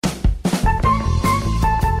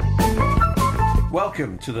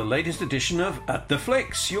Welcome to the latest edition of At The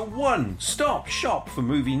Flicks, your one-stop shop for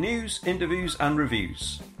movie news, interviews and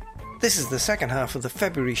reviews. This is the second half of the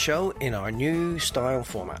February show in our new style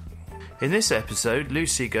format. In this episode,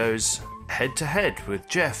 Lucy goes head-to-head with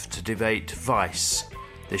Jeff to debate Vice.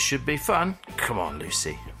 This should be fun. Come on,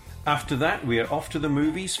 Lucy. After that, we are off to the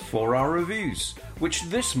movies for our reviews, which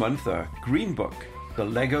this month are Green Book, The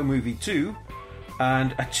Lego Movie 2,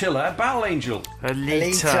 and Attila Battle Angel.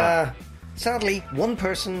 Alita. Sadly, one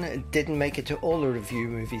person didn't make it to all the review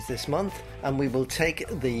movies this month, and we will take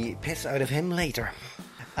the piss out of him later.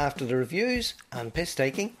 After the reviews and piss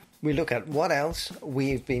taking, we look at what else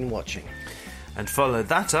we've been watching. And follow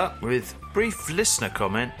that up with brief listener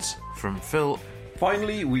comments from Phil.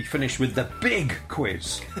 Finally, we finish with the big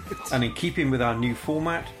quiz. And in keeping with our new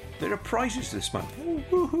format, there are prizes this month.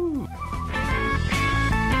 Woo-hoo-hoo.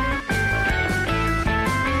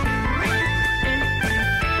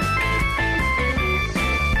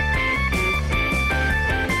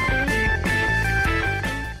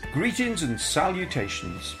 Greetings and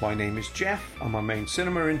salutations. My name is Jeff, and my main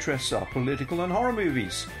cinema interests are political and horror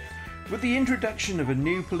movies. With the introduction of a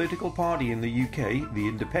new political party in the UK, the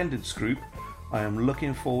Independence Group, I am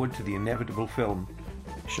looking forward to the inevitable film.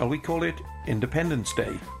 Shall we call it Independence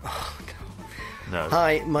Day? Oh, No.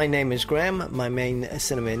 Hi, my name is Graham. My main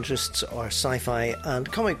cinema interests are sci-fi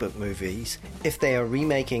and comic book movies. If they are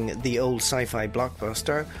remaking the old sci-fi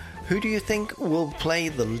blockbuster, who do you think will play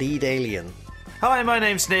the lead alien? Hi, my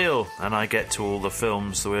name's Neil, and I get to all the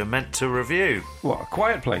films that we're meant to review. What, A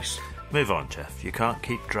Quiet Place? Move on, Jeff. You can't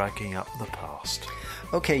keep dragging up the past.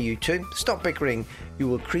 Okay, you two, stop bickering. You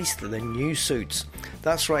will crease the new suits.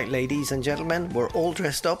 That's right, ladies and gentlemen, we're all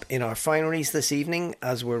dressed up in our fineries this evening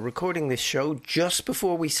as we're recording this show just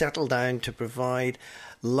before we settle down to provide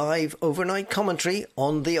live overnight commentary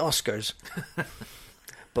on the Oscars.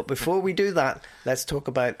 But before we do that, let's talk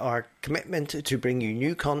about our commitment to bring you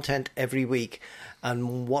new content every week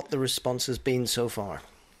and what the response has been so far.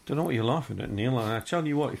 Don't know what you're laughing at, Neil, and I tell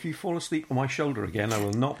you what, if you fall asleep on my shoulder again, I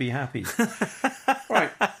will not be happy.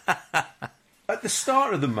 Right. At the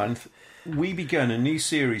start of the month, we began a new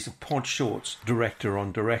series of pod shorts, Director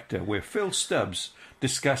on Director, where Phil Stubbs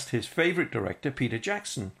discussed his favourite director, Peter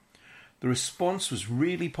Jackson. The response was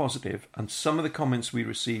really positive, and some of the comments we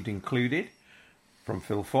received included from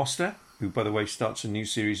Phil Foster, who, by the way, starts a new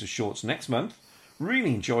series of shorts next month.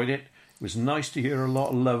 Really enjoyed it. It was nice to hear a lot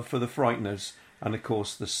of love for The Frighteners and, of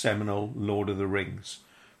course, the seminal Lord of the Rings.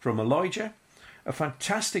 From Elijah, a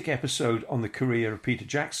fantastic episode on the career of Peter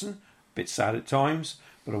Jackson, a bit sad at times,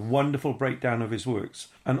 but a wonderful breakdown of his works.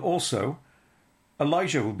 And also,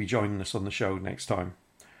 Elijah will be joining us on the show next time.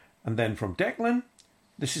 And then from Declan,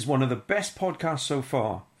 this is one of the best podcasts so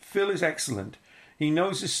far. Phil is excellent. He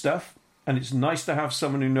knows his stuff, and it's nice to have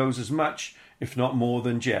someone who knows as much, if not more,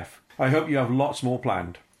 than Jeff. I hope you have lots more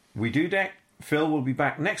planned. We do, Deck. Phil will be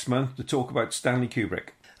back next month to talk about Stanley Kubrick.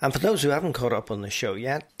 And for those who haven't caught up on the show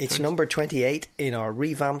yet, it's number 28 in our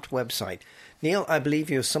revamped website. Neil, I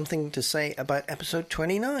believe you have something to say about episode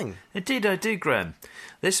 29. Indeed I do, Graham.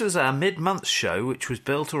 This was our mid-month show, which was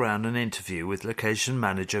built around an interview with location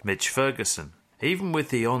manager Mitch Ferguson. Even with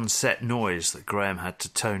the on-set noise that Graham had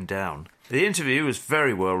to tone down, the interview was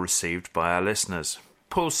very well received by our listeners.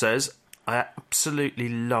 Paul says, I absolutely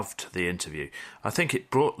loved the interview. I think it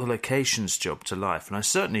brought the locations job to life, and I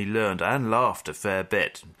certainly learned and laughed a fair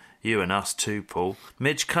bit. You and us too, Paul.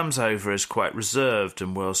 Midge comes over as quite reserved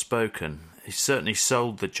and well-spoken. He certainly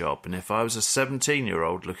sold the job, and if I was a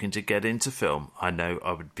 17-year-old looking to get into film, I know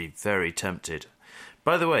I would be very tempted.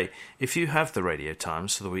 By the way, if you have the Radio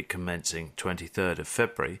Times for the week commencing 23rd of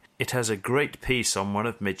February, it has a great piece on one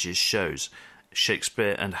of Midge's shows,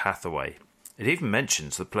 Shakespeare and Hathaway. It even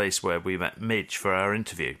mentions the place where we met Midge for our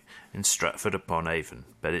interview, in Stratford-upon-Avon,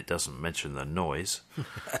 but it doesn't mention the noise.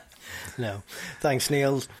 No. Thanks,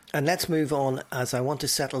 Neil. And let's move on, as I want to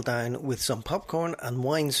settle down with some popcorn and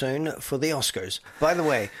wine soon for the Oscars. By the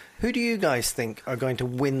way, who do you guys think are going to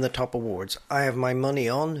win the top awards? I have my money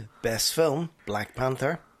on Best Film, Black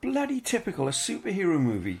Panther. Bloody typical, a superhero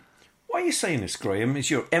movie. Why are you saying this, Graham?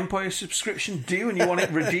 Is your Empire subscription due and you want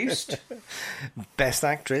it reduced? Best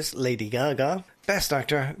Actress, Lady Gaga. Best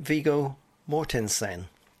Actor, Viggo Mortensen.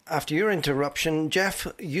 After your interruption, Jeff,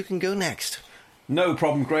 you can go next. No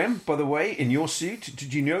problem, Graham. By the way, in your suit,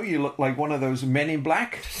 did you know you look like one of those Men in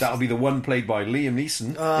Black? That'll be the one played by Liam Neeson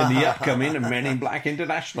in the upcoming Men in Black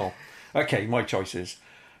International. Okay, my choices.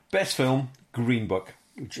 Best Film, Green Book.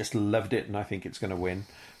 Just loved it and I think it's going to win.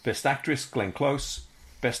 Best Actress, Glenn Close.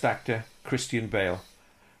 Best Actor, Christian Bale.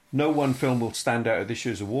 No one film will stand out at this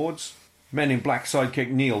year's awards. Men in Black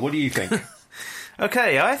sidekick Neil, what do you think?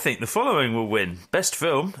 Okay, I think the following will win. Best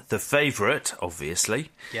film, The Favourite,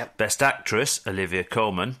 obviously. Yep. Best Actress, Olivia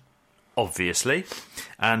Colman, obviously.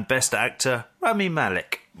 And Best Actor, Rami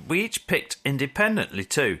Malek. We each picked independently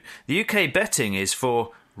too. The UK betting is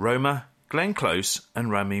for Roma, Glenn Close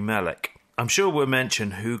and Rami Malek. I'm sure we'll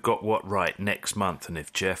mention who got what right next month, and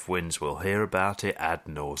if Jeff wins, we'll hear about it ad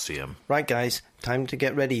nauseum. Right, guys, time to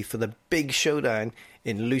get ready for the big showdown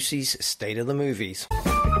in Lucy's State of the Movies.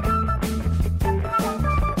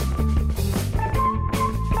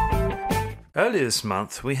 Earlier this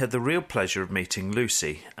month, we had the real pleasure of meeting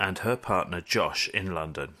Lucy and her partner Josh in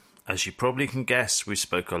London. As you probably can guess, we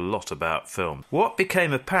spoke a lot about film. What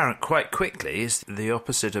became apparent quite quickly is the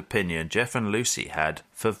opposite opinion Jeff and Lucy had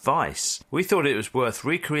for Vice. We thought it was worth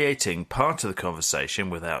recreating part of the conversation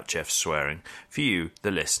without Jeff swearing for you,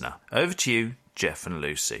 the listener. Over to you, Jeff and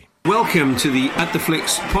Lucy. Welcome to the At The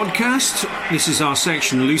Flicks podcast. This is our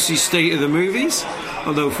section, Lucy's State of the Movies.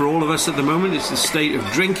 Although for all of us at the moment it's the state of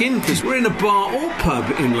drinking, because we're in a bar or pub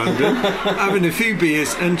in London having a few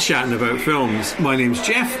beers and chatting about films. My name's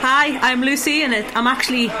Jeff. Hi, I'm Lucy, and I'm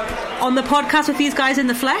actually on the podcast with these guys in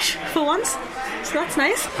the flesh for once, so that's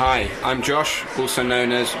nice. Hi, I'm Josh, also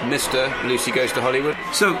known as Mr. Lucy Goes to Hollywood.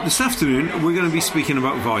 So this afternoon we're going to be speaking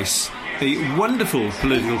about Vice, a wonderful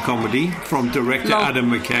political comedy from director Adam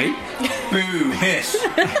McKay. Boo, hiss.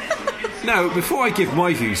 Now, before I give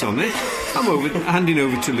my views on it, I'm handing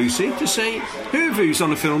over to Lucy to say her views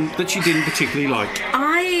on a film that she didn't particularly like.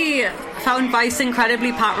 I found Vice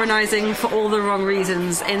incredibly patronising for all the wrong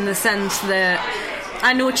reasons, in the sense that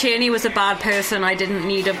I know Cheney was a bad person. I didn't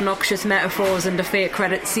need obnoxious metaphors and a fake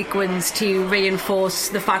credit sequence to reinforce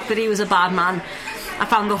the fact that he was a bad man. I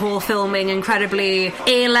found the whole filming incredibly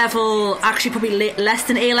A-level, actually probably less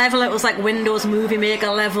than A-level. It was like Windows Movie Maker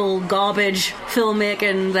level garbage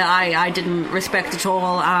filmmaking that I didn't respect at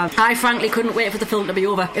all. I frankly couldn't wait for the film to be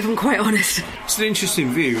over, if I'm quite honest. It's an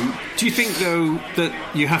interesting view. Do you think, though, that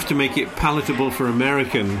you have to make it palatable for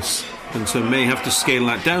Americans, and so may have to scale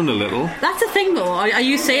that down a little? That's the thing, though. Are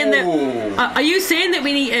you saying that? Are you saying that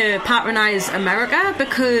we need to patronise America?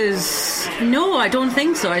 Because no, I don't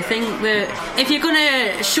think so. I think that if you're going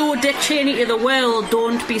to show Dick Cheney to the world,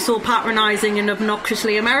 don't be so patronising and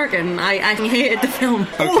obnoxiously American. I hated the film.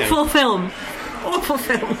 Okay. Awful film. Awful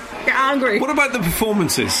film. Get angry. What about the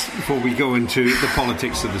performances before we go into the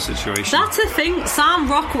politics of the situation? That's the thing. Sam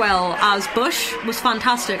Rockwell as Bush was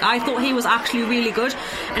fantastic. I thought he was actually really good,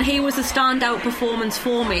 and he was a standout performance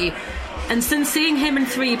for me. And since seeing him in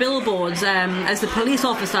 3 Billboards as the police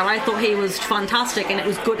officer, I thought he was fantastic, and it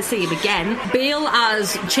was good to see him again. Bale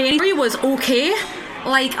as Cheney was okay.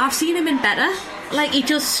 Like, I've seen him in better. Like, he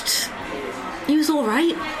was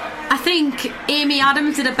alright. I think Amy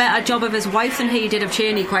Adams did a better job of his wife than he did of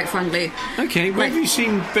Cheney, quite frankly. Okay, where have you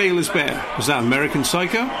seen Bale as better? Was that American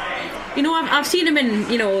Psycho? You know, I've seen him in,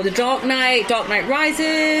 The Dark Knight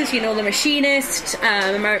Rises, The Machinist,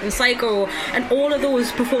 American Psycho, and all of those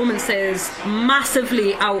performances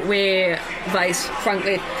massively outweigh Vice,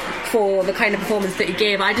 frankly, for the kind of performance that he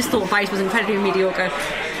gave. I just thought Vice was incredibly mediocre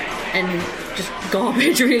and just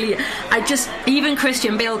garbage, really. Even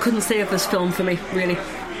Christian Bale couldn't save this film for me, really.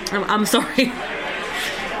 I'm sorry.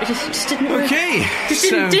 It just didn't work. Okay.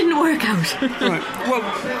 Didn't work out. Right.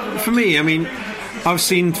 Well, for me, I mean, I've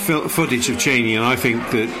seen footage of Cheney, and I think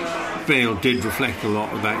that Bale did reflect a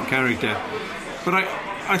lot of that character. But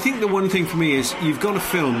I think the one thing for me is you've got a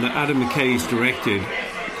film that Adam McKay's directed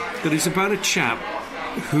that is about a chap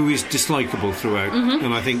who is dislikable throughout,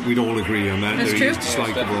 and I think we'd all agree on that. That's that true. He is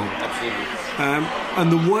dislikable. Absolutely.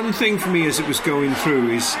 And the one thing for me as it was going through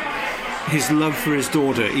is his love for his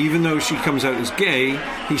daughter. Even though she comes out as gay,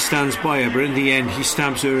 he stands by her, but in the end he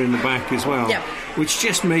stabs her in the back as well. Yep. Which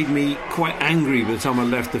just made me quite angry by the time I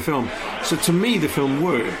left the film. So to me the film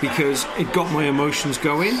worked because it got my emotions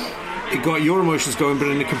going. It got your emotions going, but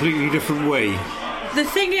in a completely different way. The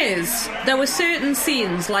thing is, there were certain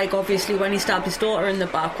scenes, like obviously when he stabbed his daughter in the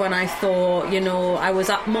back, when I thought, I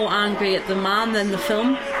was more angry at the man than the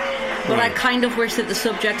film. But I kind of wish that the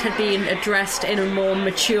subject had been addressed in a more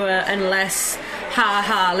mature and less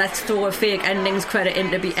let's throw a fake endings credit in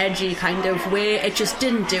to be edgy kind of way. It just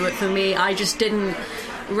didn't do it for me. I just didn't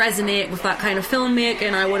resonate with that kind of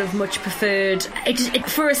filmmaking. I would have much preferred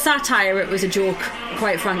for a satire. It was a joke,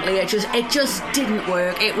 quite frankly. It just didn't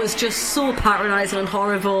work. It was just so patronising and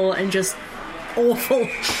horrible and just awful.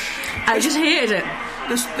 I just hated it.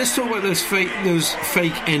 Let's talk about those fake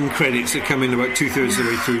end credits that come in about 2/3 of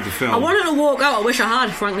the way through the film. I wanted to walk out. I wish I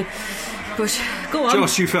had, frankly. But go on.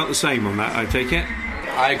 Josh, you felt the same on that, I take it?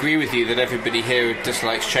 I agree with you that everybody here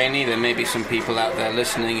dislikes Cheney. There may be some people out there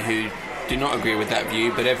listening who do not agree with that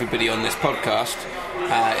view, but everybody on this podcast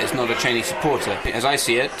is not a Cheney supporter. As I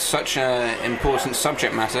see it, such an important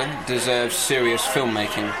subject matter deserves serious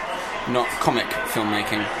filmmaking, not comic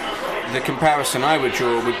filmmaking. The comparison I would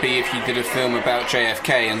draw would be if you did a film about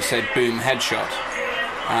JFK and said boom, headshot.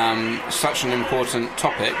 Such an important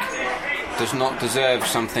topic does not deserve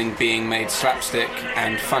something being made slapstick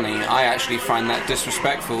and funny. I actually find that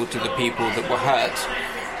disrespectful to the people that were hurt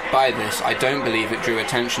by this. I don't believe it drew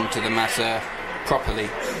attention to the matter properly.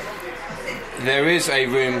 There is a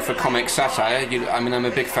room for comic satire. I'm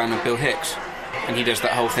a big fan of Bill Hicks, and he does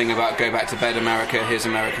that whole thing about go back to bed, America, here's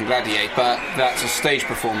American Gladiator, but that's a stage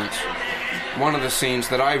performance. One of the scenes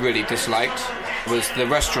that I really disliked was the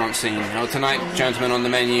restaurant scene. Tonight, gentlemen, on the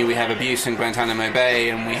menu we have abuse in Guantanamo Bay,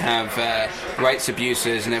 and we have rights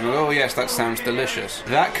abuses, and everyone, oh yes, that sounds delicious.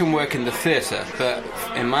 That can work in the theatre, but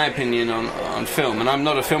in my opinion on film, and I'm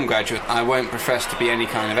not a film graduate, I won't profess to be any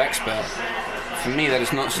kind of expert, for me that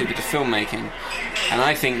is not suited to filmmaking. And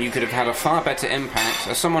I think you could have had a far better impact.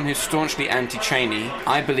 As someone who's staunchly anti-Cheney,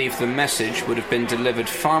 I believe the message would have been delivered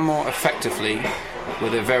far more effectively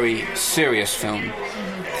with a very serious film.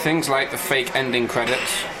 Things like the fake ending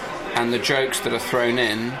credits and the jokes that are thrown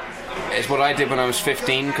in is what I did when I was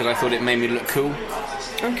 15 because I thought it made me look cool.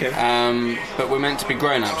 Okay. But we're meant to be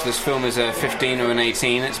grown-ups. This film is a 15 or an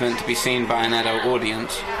 18. It's meant to be seen by an adult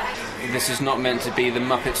audience. This is not meant to be the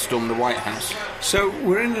Muppets Storm the White House. So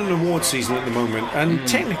we're in an award season at the moment, and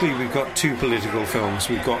technically we've got two political films.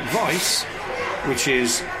 We've got Vice, which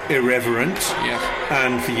is irreverent,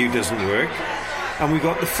 and for you doesn't work, and we've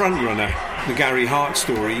got The Frontrunner, the Gary Hart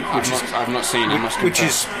story, I've not seen it, which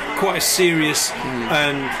is quite a serious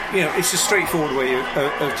and it's a straightforward way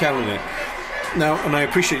of telling it. Now, and I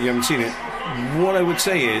appreciate you haven't seen it. What I would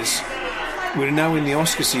say is, we're now in the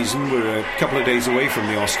Oscar season. We're a couple of days away from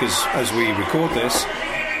the Oscars as we record this,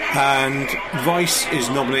 and Vice is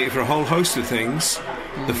nominated for a whole host of things.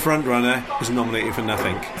 The Frontrunner is nominated for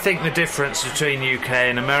nothing. I think the difference between UK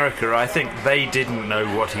and America, I think they didn't know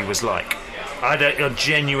what he was like. I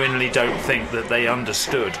genuinely don't think that they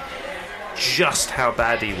understood just how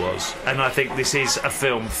bad he was, and I think this is a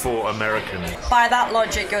film for Americans. By that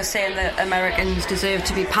logic, you're saying that Americans deserve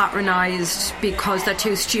to be patronised because they're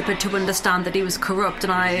too stupid to understand that he was corrupt,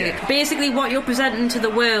 and basically what you're presenting to the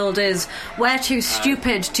world is we're too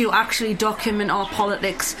stupid to actually document our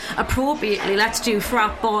politics appropriately. Let's do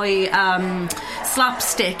frat boy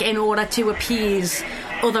slapstick in order to appease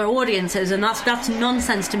other audiences, and that's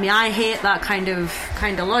nonsense to me. I hate that kind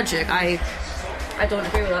of logic. I don't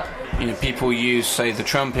agree with that. People use, say, the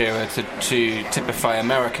Trump era to typify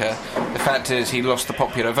America. The fact is, he lost the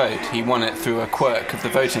popular vote. He won it through a quirk of the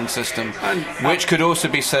voting system, which could also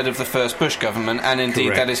be said of the first Bush government, and indeed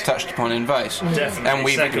correct. that is touched upon in Vice.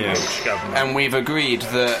 Definitely, Bush government. And we've agreed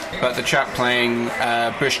that the chap playing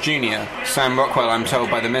Bush Jr., Sam Rockwell, I'm told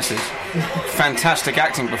by the missus, fantastic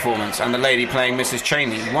acting performance, and the lady playing Mrs.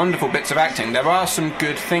 Cheney, wonderful bits of acting. There are some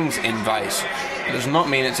good things in Vice. It does not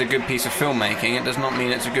mean it's a good piece of filmmaking. It does not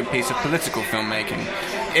mean it's a good piece of political filmmaking.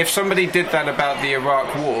 If somebody did that about the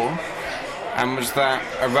Iraq War and was that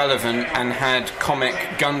irrelevant and had comic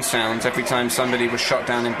gun sounds every time somebody was shot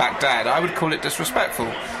down in Baghdad, I would call it disrespectful.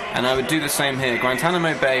 And I would do the same here.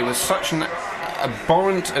 Guantanamo Bay was such an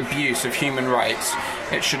abhorrent abuse of human rights.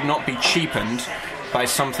 It should not be cheapened by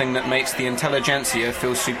something that makes the intelligentsia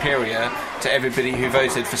feel superior to everybody who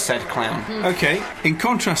voted for said clown. Okay, in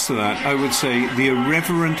contrast to that, I would say the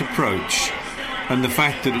irreverent approach and the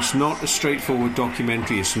fact that it's not a straightforward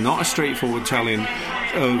documentary, it's not a straightforward telling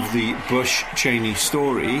of the Bush-Cheney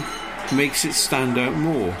story, makes it stand out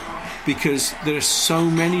more. Because there are so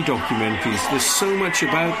many documentaries, there's so much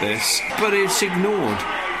about this, but it's ignored.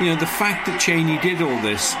 The fact that Cheney did all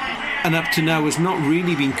this and up to now has not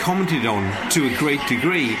really been commented on to a great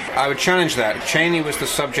degree. I would challenge that. Cheney was the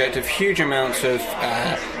subject of huge amounts of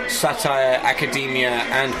satire, academia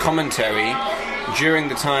and commentary during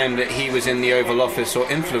the time that he was in the Oval Office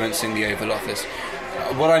or influencing the Oval Office.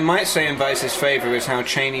 What I might say in Vice's favour is how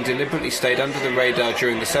Cheney deliberately stayed under the radar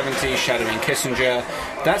during the 70s, shadowing Kissinger.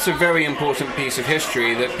 That's a very important piece of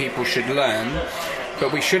history that people should learn.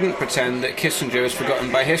 But we shouldn't pretend that Kissinger is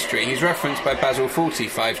forgotten by history. He's referenced by Basil Fawlty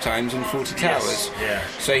 5 times in Fawlty Towers.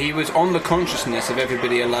 So he was on the consciousness of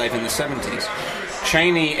everybody alive in the 70s.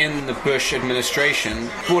 Cheney in the Bush administration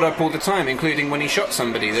brought up all the time, including when he shot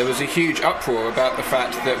somebody. There was a huge uproar about the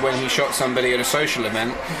fact that when he shot somebody at a social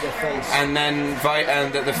event, and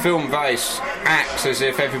that the film Vice acts as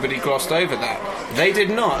if everybody glossed over that. They did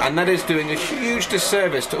not, and that is doing a huge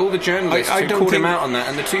disservice to all the journalists who called him out on that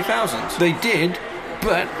in the 2000s. They did,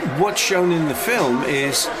 But what's shown in the film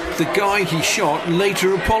is the guy he shot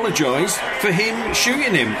later apologised for him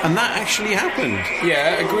shooting him, and that actually happened.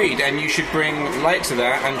 Yeah, agreed, and you should bring light to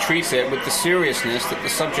that and treat it with the seriousness that the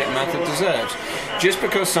subject matter deserves. Just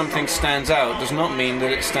because something stands out does not mean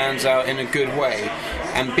that it stands out in a good way,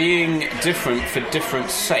 and being different for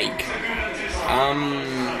difference sake,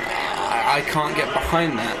 I can't get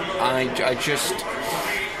behind that. I just...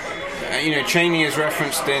 Cheney is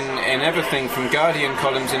referenced in everything from Guardian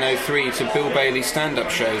columns in 2003 to Bill Bailey stand-up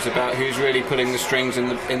shows about who's really pulling the strings in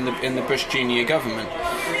the Bush Junior government,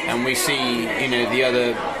 and we see the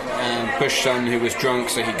other Bush son who was drunk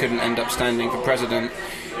so he couldn't end up standing for president.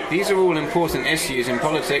 These are all important issues in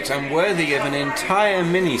politics and worthy of an entire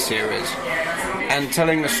mini-series. And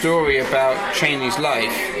telling the story about Cheney's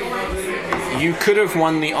life, you could have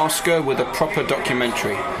won the Oscar with a proper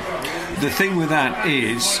documentary. The thing with that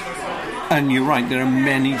is, and you're right, there are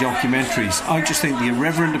many documentaries. I just think the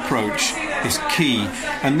irreverent approach is key.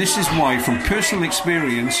 And this is why, from personal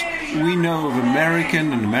experience, we know of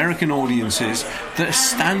American audiences that are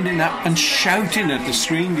standing up and shouting at the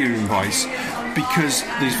screen during Vice because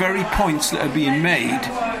these very points that are being made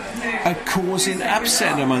are causing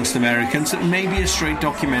upset amongst Americans that maybe a straight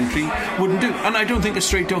documentary wouldn't do. And I don't think a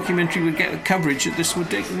straight documentary would get the coverage that this would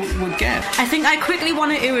get. I think I quickly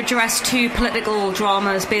wanted to address two political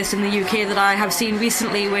dramas based in the UK that I have seen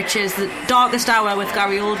recently, which is The Darkest Hour with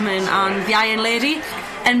Gary Oldman and The Iron Lady.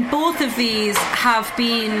 And both of these have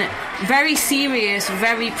been very serious,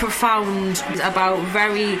 very profound, about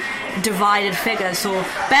very divided figures. So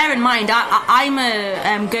bear in mind, I'm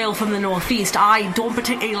a girl from the northeast. I don't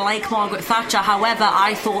particularly like Margaret Thatcher. However,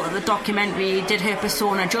 I thought that the documentary did her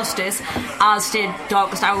persona justice, as did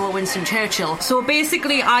Darkest Hour with Winston Churchill. So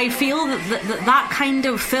basically, I feel that kind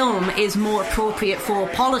of film is more appropriate for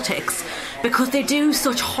politics, because they do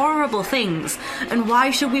such horrible things, and why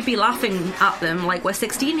should we be laughing at them like we're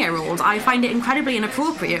 16-year-olds? I find it incredibly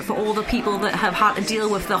inappropriate for all the people that have had to deal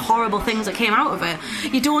with the horrible things that came out of it.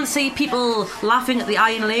 You don't see people laughing at the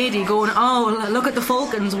Iron Lady going, oh, look at the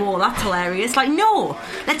Falklands War, that's hilarious. Like, no,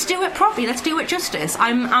 let's do it properly, let's do it justice.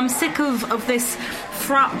 I'm sick of this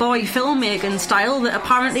frat boy filmmaking style that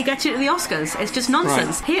apparently gets you to the Oscars. It's just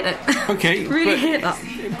nonsense. Right. Hate it. Okay. Really hate that.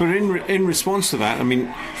 But in response to that, I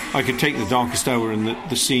mean, I could take The Darkest Hour and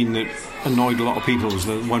the scene that annoyed a lot of people was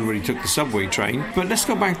the one where he took the subway train. But let's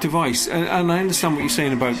go back to Vice. And I understand what you're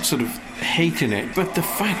saying about sort of hating it. But the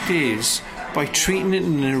fact is, by treating it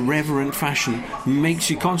in an irreverent fashion, makes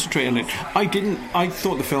you concentrate on it. I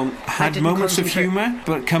thought the film had moments of humour,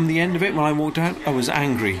 but come the end of it, when I walked out, I was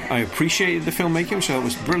angry. I appreciated the filmmaking, which I thought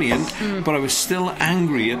was brilliant, but I was still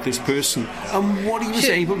angry at this person and what he was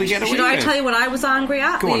able to get away with. Should I tell you what I was angry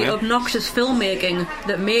at? Go on, the obnoxious filmmaking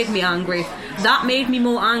that made me angry. That made me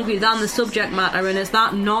more angry than the subject matter, and is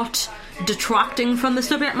that not detracting from the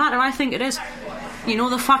subject matter? I think it is. You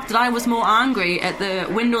know, the fact that I was more angry at the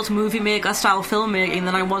Windows Movie Maker style filmmaking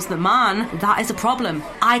than I was the man, that is a problem.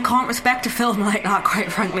 I can't respect a film like that,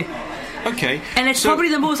 quite frankly. Okay. And it's probably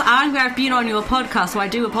the most angry I've been on your podcast, so I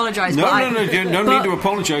do apologise. No need to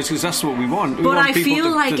apologise, because that's what we want. We want people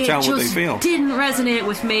feel like to it tell just what they feel. Didn't resonate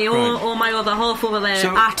with me or my other half over there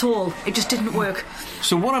at all. It just didn't work.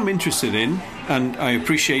 So what I'm interested in, and I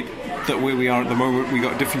appreciate that where we are at the moment, we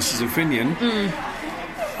got differences of opinion.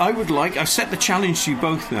 I've set the challenge to you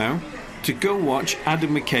both now to go watch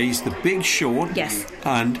Adam McKay's The Big Short. Yes.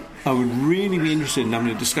 And I would really be interested in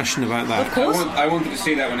having a discussion about that. Of course. I wanted to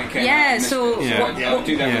see that when it came out. Yeah, so I'll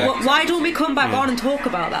do that. Why don't we come back on and talk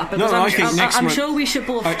about that? Because I think next I'm month, sure we should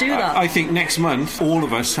both do that. I think next month all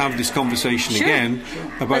of us have this conversation again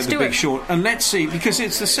about The Big Short, and let's see, because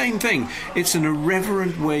it's the same thing. It's an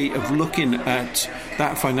irreverent way of looking at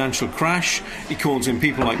that financial crash. He calls in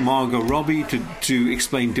people like Margot Robbie to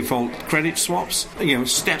explain default credit swaps.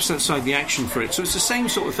 Steps outside the action for it. So it's the same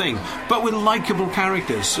sort of thing, but with likeable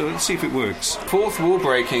characters. So let's see if it works. Fourth wall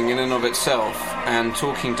breaking in and of itself, and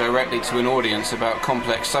talking directly to an audience about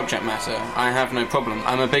complex subject matter, I have no problem.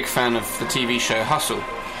 I'm a big fan of the TV show Hustle,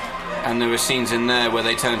 and there were scenes in there where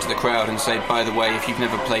they turn to the crowd and say, by the way, if you've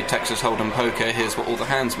never played Texas Hold'em poker, here's what all the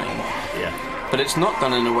hands mean. Yeah. But it's not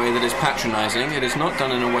done in a way that is patronising. It is not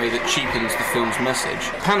done in a way that cheapens the film's message.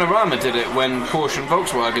 Panorama did it when Porsche and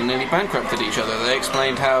Volkswagen nearly bankrupted each other. They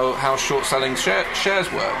explained how short-selling shares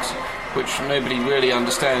works, which nobody really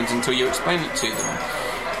understands until you explain it to them.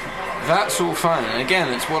 That's all fine. And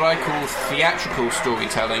again, it's what I call theatrical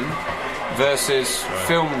storytelling versus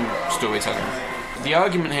film storytelling. The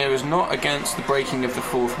argument here is not against the breaking of the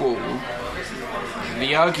fourth wall.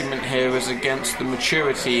 The argument here is against the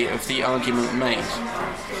maturity of the argument made.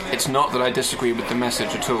 It's not that I disagree with the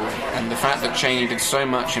message at all, and the fact that Cheney did so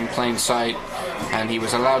much in plain sight and he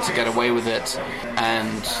was allowed to get away with it,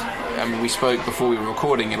 and I mean, we spoke before we were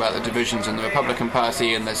recording about the divisions in the Republican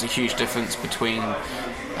Party, and there's a huge difference between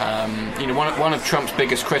one of Trump's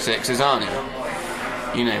biggest critics is Arnie,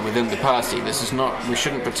 within the party. This is not, we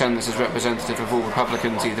shouldn't pretend this is representative of all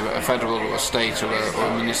Republicans, either at a federal or a state or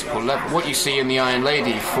a municipal level. What you see in the Iron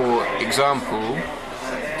Lady, for example,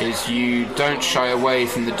 is you don't shy away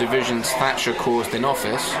from the divisions Thatcher caused in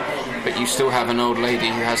office, but you still have an old lady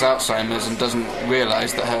who has Alzheimer's and doesn't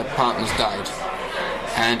realise that her partner's died.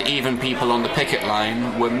 And even people on the picket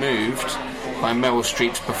line were moved by Meryl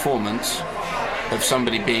Streep's performance of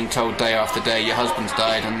somebody being told day after day, your husband's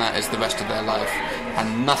died and that is the rest of their life.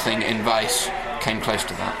 And nothing in Vice came close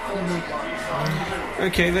to that. Mm-hmm.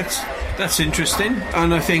 Okay, that's interesting.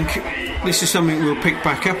 And I think this is something we'll pick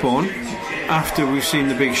back up on after we've seen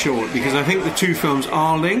The Big Short, because I think the two films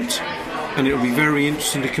are linked, and it'll be very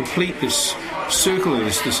interesting to complete this circle of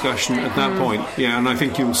this discussion at that point. Yeah, and I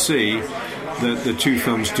think you'll see that the two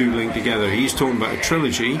films do link together. He's talking about a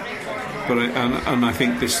trilogy, but I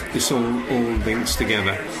think this all links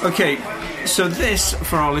together. Okay, so this,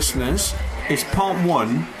 for our listeners, is part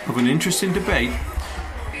one of an interesting debate,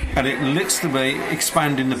 and it looks to be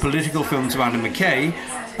expanding the political films of Adam McKay.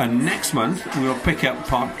 And next month we'll pick up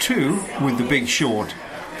part two with The Big Short,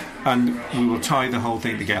 and we will tie the whole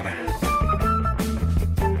thing together.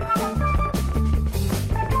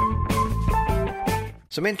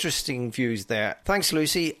 Some interesting views there. Thanks,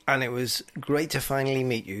 Lucy, and it was great to finally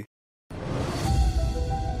meet you.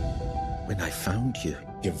 When I found you,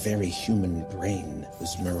 your very human brain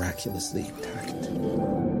was miraculously intact.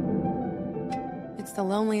 It's the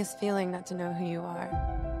loneliest feeling not to know who you are.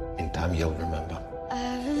 In time, you'll remember.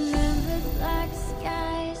 I remember black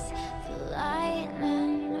skies, the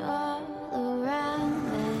lightning all around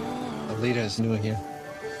me. Alita is new here.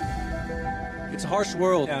 It's a harsh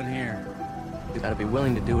world down here. You gotta be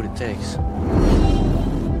willing to do what it takes.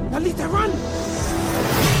 Alita, run!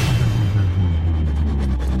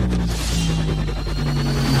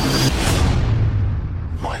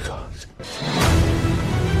 My God.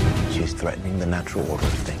 She's threatening the natural order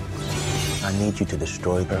of things. I need you to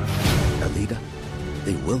destroy her. Alita,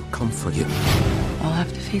 they will come for you. I'll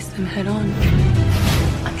have to face them head on.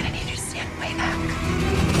 I'm gonna need you to stand way back.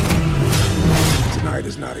 Tonight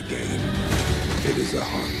is not a game. It is a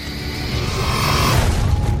hunt.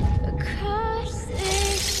 Across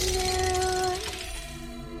this new...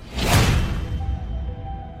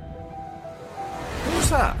 What's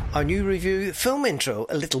that? Our new review, Film Intro,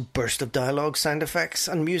 a little burst of dialogue, sound effects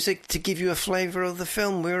and music to give you a flavour of the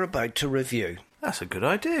film we're about to review. That's a good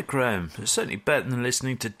idea, Graham. It's certainly better than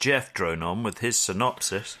listening to Jeff drone on with his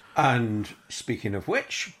synopsis. And speaking of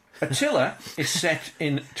which, Attila is set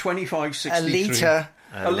in 2563.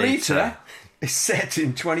 Alita is set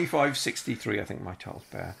in 2563, I think my title's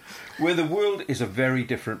better, where the world is a very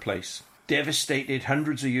different place. Devastated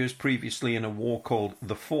hundreds of years previously in a war called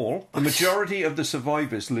The Fall, the majority of the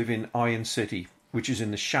survivors live in Iron City, which is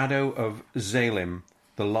in the shadow of Zalim,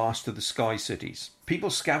 the last of the Sky Cities. People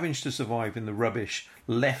scavenge to survive in the rubbish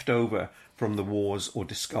left over from the wars or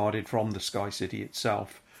discarded from the Sky City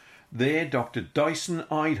itself. There, Dr. Dyson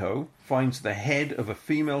Idaho finds the head of a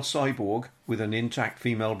female cyborg with an intact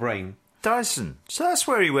female brain. Dyson, so that's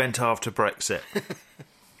where he went after Brexit.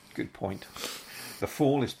 Good point. The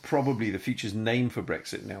Fall is probably the future's name for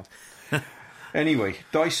Brexit now. Anyway,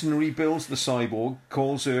 Dyson rebuilds the cyborg,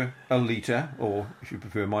 calls her Alita, or if you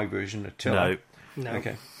prefer my version, Attila. No.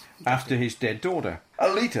 Okay. After his dead daughter.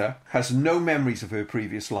 Alita has no memories of her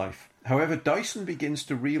previous life. However, Dyson begins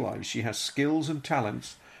to realise she has skills and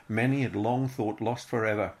talents many had long thought lost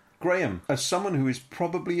forever. Graham, as someone who is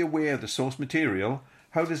probably aware of the source material,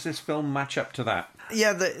 how does this film match up to that?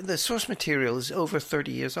 Yeah, the source material is over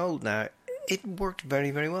 30 years old now. It worked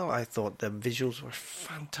very, very well. I thought the visuals were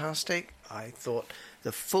fantastic. I thought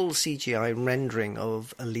the full CGI rendering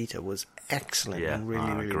of Alita was excellent and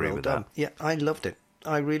really well done. Yeah, I loved it.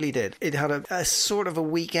 I really did. It had a sort of a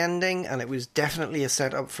weak ending, and it was definitely a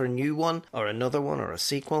setup for a new one, or another one, or a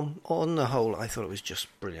sequel. On the whole, I thought it was just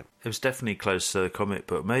brilliant. It was definitely close to the comic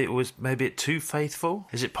book. Maybe it too faithful?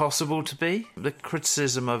 Is it possible to be? The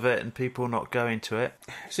criticism of it and people not going to it.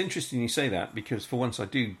 It's interesting you say that, because for once I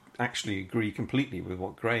do actually agree completely with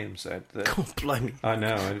what Graham said. That, oh, blimey. I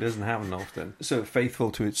know, it doesn't happen often. So faithful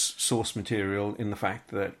to its source material in the fact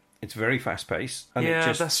that it's very fast-paced. And yeah, it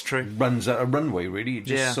just that's true. Runs at a runway, really. It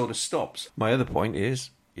just sort of stops. My other point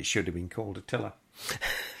is, it should have been called Attila.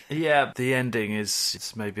 Yeah, the ending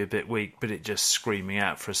it's maybe a bit weak, but it just screaming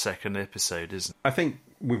out for a second episode, isn't it? I think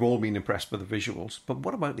we've all been impressed by the visuals, but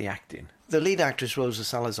what about the acting? The lead actress, Rosa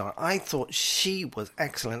Salazar, I thought she was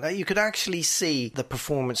excellent. You could actually see the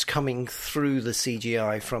performance coming through the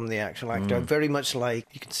CGI from the actual actor. Very much like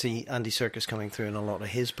you can see Andy Serkis coming through in a lot of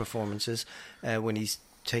his performances when he's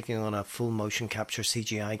taking on a full motion capture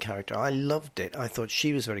CGI character. I loved it. I thought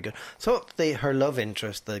she was very good. Thought her love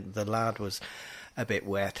interest, the lad, was a bit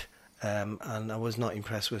wet. And I was not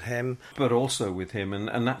impressed with him. But also with him,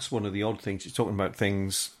 and that's one of the odd things. He's talking about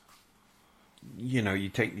things, you know, you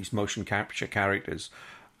take these motion capture characters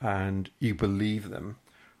and you believe them.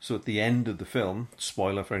 So at the end of the film,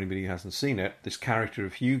 spoiler for anybody who hasn't seen it, this character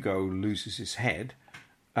of Hugo loses his head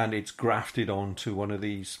and it's grafted onto one of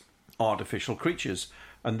these artificial creatures.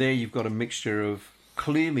 And there you've got a mixture of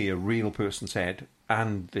clearly a real person's head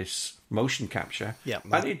and this motion capture. Yeah,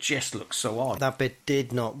 and it just looks so odd. That bit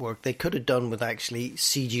did not work. They could have done with actually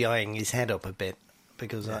CGIing his head up a bit,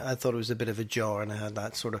 because I thought it was a bit of a jar and it had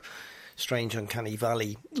that sort of strange uncanny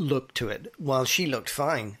valley look to it. While she looked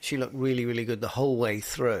fine. She looked really, really good the whole way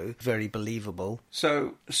through. Very believable.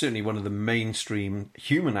 So, certainly one of the mainstream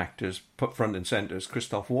human actors put front and centre is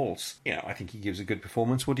Christoph Waltz. You know, I think he gives a good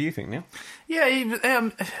performance. What do you think, Neil?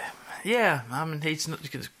 Yeah, I mean, he's not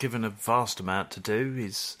given a vast amount to do.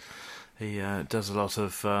 He does a lot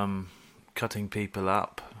of cutting people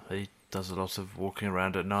up. He does a lot of walking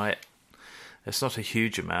around at night. It's not a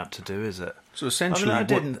huge amount to do, is it? So essentially, I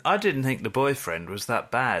didn't think The Boyfriend was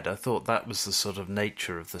that bad. I thought that was the sort of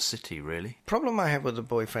nature of the city, really. Problem I have with The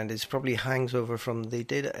Boyfriend is probably hangs over from, they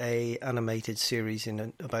did a animated series in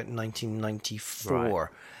about 1994, Right.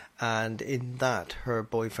 and in that her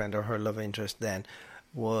boyfriend, or her love interest then,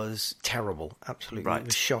 was terrible. Absolutely. Right. It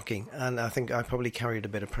was shocking. And I think I probably carried a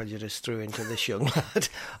bit of prejudice through into this young lad.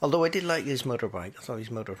 Although I did like his motorbike. I thought his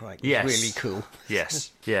motorbike was really cool.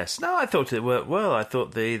 Yes, yes. No, I thought it worked well. I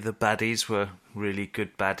thought the baddies were really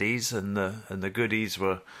good baddies, and the goodies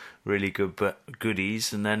were really good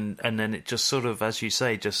goodies, and then it just sort of, as you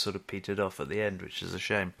say, just sort of petered off at the end, which is a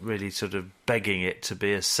shame. Really sort of begging it to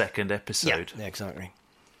be a second episode. Yeah, exactly.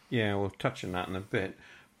 Yeah, we'll touch on that in a bit.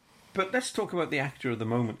 But let's talk about the actor of the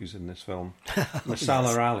moment who's in this film,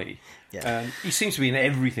 Mahershala Ali. Yeah. He seems to be in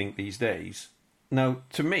everything these days. Now,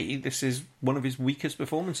 to me, this is one of his weakest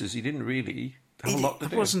performances. He didn't really have a lot to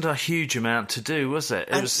do. It wasn't a huge amount to do, was it?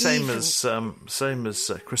 It And was same even-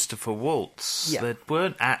 as Christopher Waltz. Yeah. They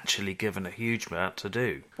weren't actually given a huge amount to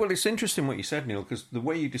do. Well, it's interesting what you said, Neil, because the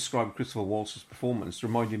way you described Christopher Waltz's performance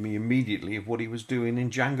reminded me immediately of what he was doing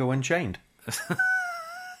in Django Unchained.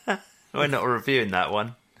 We're not reviewing that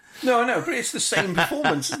one. No, I know, but it's the same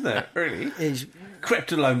performance, isn't it, really? He's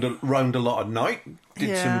Crept around a lot at night, did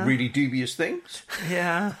Yeah. some really dubious things,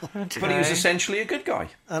 Yeah. but he was essentially a good guy.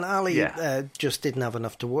 And Ali Yeah. just didn't have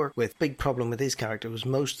enough to work with. Big problem with his character was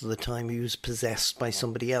most of the time he was possessed by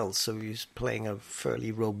somebody else, so he was playing a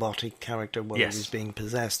fairly robotic character while Yes. he was being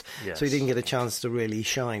possessed. Yes. So he didn't get a chance to really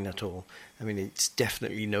shine at all. I mean, it's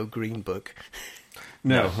definitely no Green Book.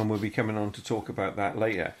 No, and we'll be coming on to talk about that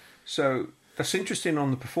later. So that's interesting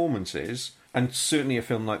on the performances, and certainly a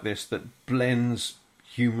film like this that blends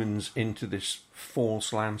humans into this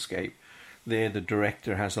false landscape. There, the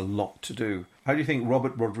director has a lot to do. How do you think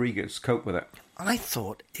Robert Rodriguez coped with it? I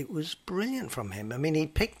thought it was brilliant from him. I mean, he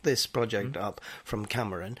picked this project up from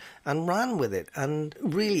Cameron and ran with it. And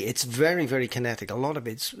really, it's very, very kinetic. A lot of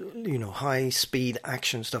it's, high-speed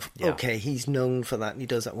action stuff. Yeah. Okay, he's known for that and he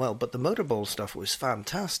does that well. But the motorball stuff was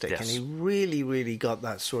fantastic. Yes. And he really, really got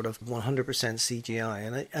that sort of 100%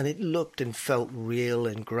 CGI. And it looked and felt real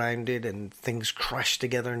and grounded, and things crashed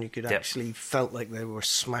together and you could actually felt like they were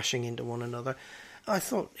smashing into one another. I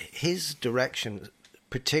thought his direction,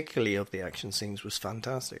 particularly of the action scenes, was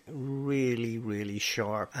fantastic. Really, really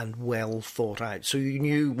sharp and well thought out. So you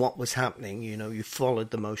knew what was happening. You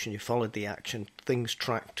followed the motion, you followed the action, things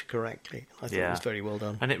tracked correctly. I thought it was very well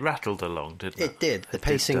done. And it rattled along, didn't it? It did. The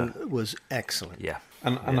pacing was excellent. Yeah.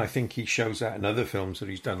 And I think he shows that in other films that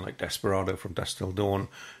he's done, like Desperado, From Dusk Till Dawn.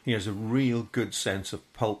 He has a real good sense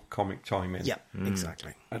of pulp comic timing. Yeah,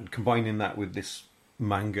 exactly. And combining that with this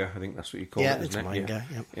manga, I think that's what you call it, isn't it? Manga,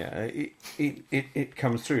 It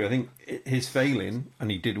comes through. I think his failing, and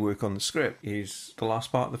he did work on the script, is the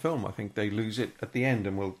last part of the film. I think they lose it at the end,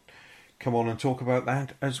 and we'll come on and talk about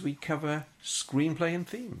that as we cover screenplay and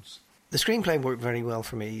themes. The screenplay worked very well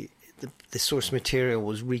for me. The source material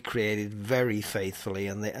was recreated very faithfully,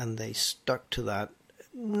 and they stuck to that.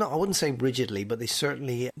 No, I wouldn't say rigidly, but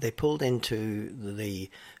they pulled into the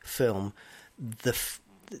film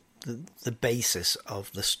the basis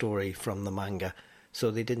of the story from the manga. So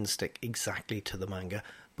they didn't stick exactly to the manga,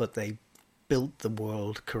 but they built the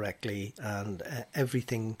world correctly, and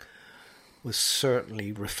everything was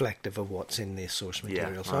certainly reflective of what's in the source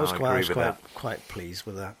material. Yeah, so I was agree with quite pleased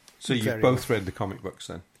with that. So you've Very both well. read the comic books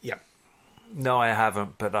then? Yeah. No, I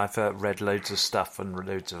haven't, but I've read loads of stuff and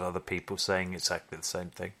loads of other people saying exactly the same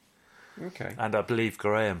thing. Okay. And I believe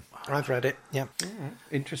Graham. I've read it, yeah.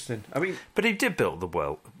 Interesting. I mean, but he did build the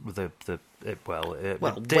world. It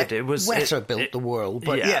did. It was Weta built the world,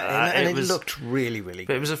 but and it looked really, really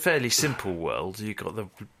But good. it was a fairly simple world. You got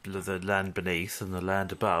the land beneath and the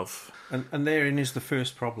land above. and therein is the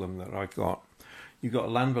first problem that I got. You got a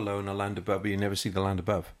land below and a land above, but you never see the land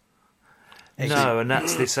above. No, and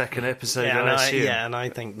that's the second episode. and I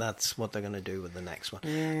think that's what they're going to do with the next one.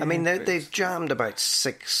 I mean, they've jammed about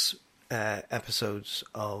 6 episodes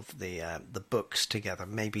of the books together,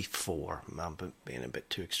 maybe 4. I'm being a bit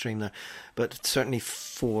too extreme there, but certainly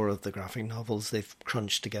 4 of the graphic novels they've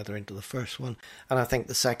crunched together into the first one, and I think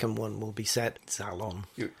the second one will be set in Salon.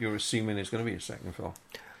 You're assuming there's going to be a second film.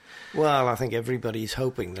 Well, I think everybody's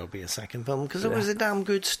hoping there'll be a second film because it was a damn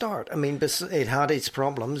good start. I mean, it had its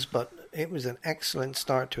problems, but it was an excellent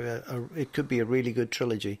start to it could be a really good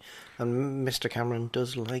trilogy. And Mr. Cameron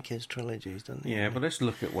does like his trilogies, doesn't he? Yeah, but let's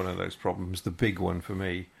look at one of those problems, the big one for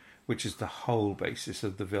me, which is the whole basis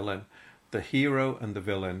of the villain. The hero and the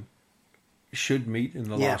villain should meet in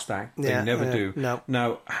the last act. They never do. No.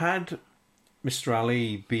 Now, had Mr.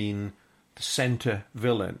 Ali been the centre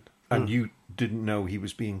villain and you didn't know he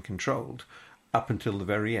was being controlled up until the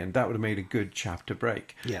very end, that would have made a good chapter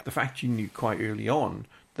break. Yeah. The fact you knew quite early on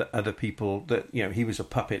that other people, that he was a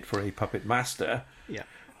puppet for a puppet master,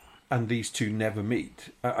 and these two never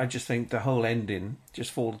meet, I just think the whole ending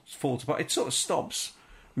just falls apart. It sort of stops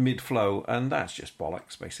mid-flow, and that's just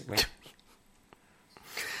bollocks, basically.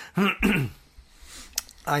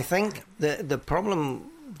 I think the problem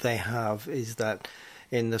they have is that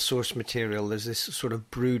in the source material there's this sort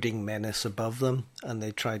of brooding menace above them, and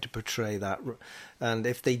they try to portray that. And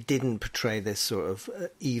if they didn't portray this sort of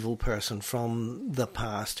evil person from the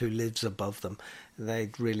past who lives above them,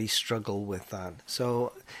 they'd really struggle with that.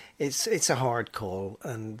 So it's a hard call,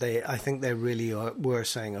 and I think they really were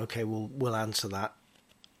saying, okay, we'll answer that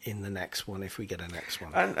in the next one if we get a next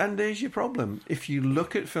one. And there's your problem. If you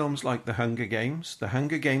look at films like The Hunger Games,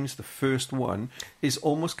 the first one, is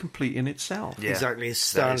almost complete in itself. Yeah, exactly,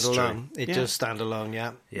 it's standalone. It does stand alone,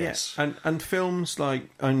 yeah. Yes. Yeah. And films like,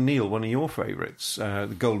 Neil, one of your favourites,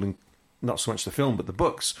 The Golden, not so much the film, but the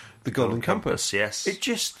books, The Golden Compass. Yes.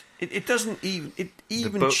 It doesn't even, it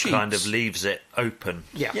even the book cheats. kind of leaves it open.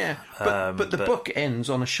 Yeah. But the book ends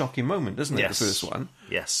on a shocking moment, doesn't it, Yes. the first one?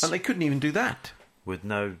 Yes. And they couldn't even do that. With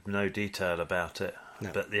no detail about it.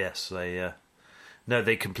 No. But yes,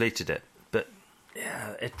 they completed it. But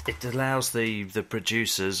yeah, it allows the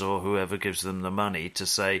producers or whoever gives them the money to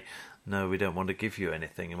say, no, we don't want to give you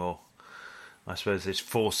anything more. I suppose this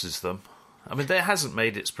forces them. I mean, it hasn't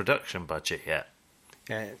made its production budget yet.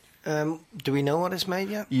 Do we know what it's made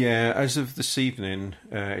yet? Yeah, as of this evening,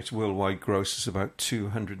 its worldwide gross is about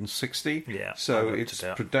 260. Yeah. So its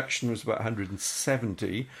production was about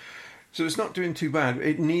 170. So it's not doing too bad.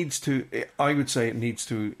 I would say it needs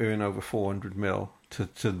to earn over 400 mil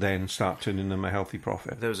to then start turning them a healthy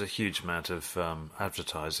profit. There was a huge amount of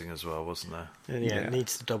advertising as well, wasn't there? And it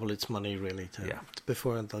needs to double its money really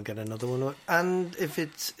before they'll get another one. And if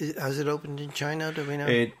has it opened in China? Do we know?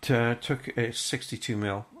 It took 62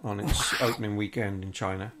 mil on its opening weekend in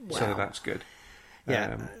China, so that's good.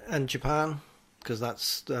 Yeah, and Japan. Because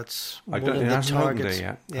that's one it of the hasn't opened targets. there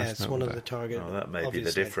yet. Yeah, it's one of the targets. Oh, that may be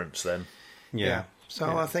the difference then. Yeah.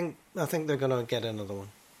 So I think they're going to get another one.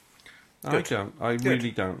 I really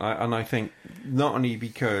don't. And I think not only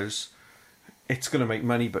because it's going to make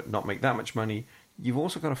money, but not make that much money, you've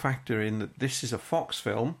also got to factor in that this is a Fox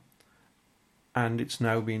film, and it's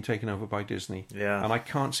now being taken over by Disney. Yeah. And I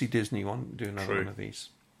can't see Disney want to do another one of these.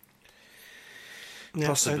 Yeah,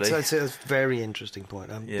 possibly. It's a very interesting point.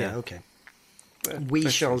 Okay. We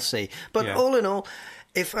shall see. But Yeah. all in all,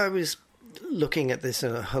 if I was looking at this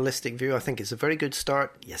in a holistic view, I think it's a very good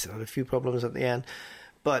start. Yes, it had a few problems at the end,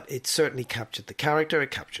 but it certainly captured the character, it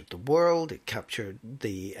captured the world, it captured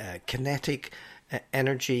the kinetic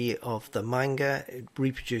energy of the manga. It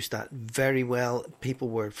reproduced that very well. People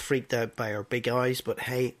were freaked out by our big eyes, but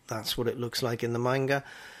hey, that's what it looks like in the manga.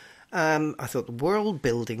 I thought the world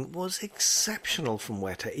building was exceptional from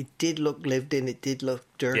Weta. It did look lived in, it did look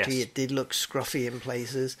dirty, Yes. it did look scruffy in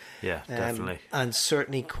places. Yeah, definitely. And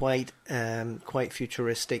certainly quite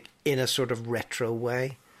futuristic in a sort of retro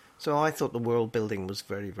way. So I thought the world building was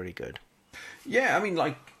very, very good. Yeah, I mean,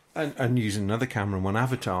 and using another Cameron one,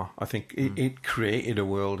 Avatar, I think it created a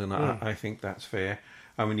world, and I think that's fair.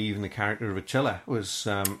 I mean, even the character of Attila was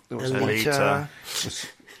Alita.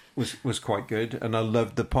 was quite good, and I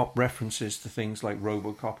loved the pop references to things like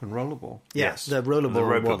RoboCop and Rollerball. Yes, the Rollerball. The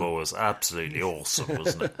Rollerball was absolutely awesome,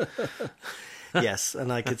 wasn't it? Yes,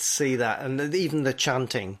 and I could see that, and even the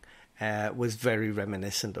chanting was very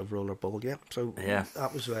reminiscent of Rollerball. Yeah, so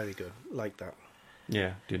that was very good. Like that.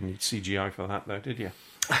 Yeah, didn't need CGI for that though, did you?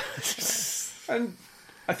 And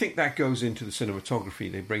I think that goes into the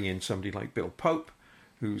cinematography. They bring in somebody like Bill Pope,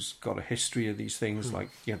 who's got a history of these things, like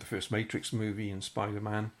the first Matrix movie and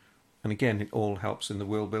Spider-Man. And again, it all helps in the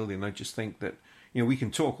world building. I just think that, we can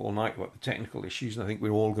talk all night about the technical issues, and I think we're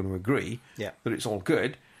all going to agree that it's all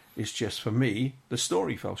good. It's just, for me, the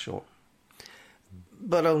story fell short.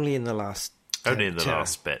 But only in the last... Only in the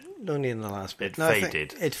last bit. Only in the last bit. It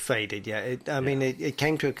faded. It faded, yeah. I mean, it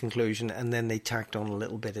came to a conclusion, and then they tacked on a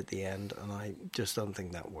little bit at the end, and I just don't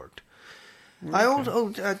think that worked.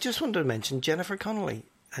 Okay. I just wanted to mention Jennifer Connelly.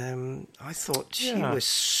 I thought she was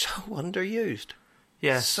so underused.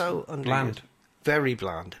 Yes. So underused. Bland. Very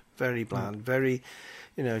bland. Very bland. Very,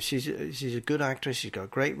 she's a good actress. She's got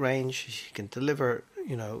great range. She can deliver,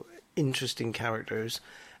 interesting characters.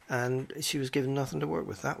 And she was given nothing to work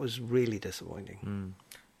with. That was really disappointing.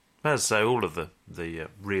 As say, all of the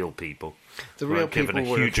real people weren't given a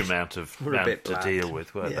huge amount to deal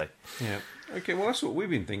with, weren't they? Yeah. Okay, well, that's what we've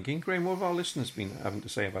been thinking. Graham, what have our listeners been having to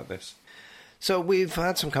say about this? So we've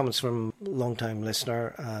had some comments from long-time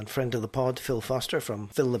listener and friend of the pod, Phil Foster, from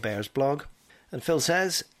Phil the Bear's blog. And Phil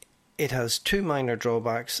says, it has two minor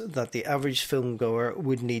drawbacks that the average filmgoer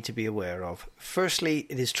would need to be aware of. Firstly,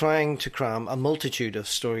 it is trying to cram a multitude of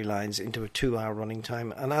storylines into a 2-hour running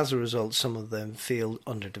time, and as a result, some of them feel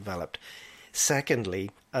underdeveloped.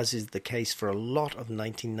 Secondly, as is the case for a lot of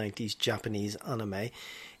 1990s Japanese anime,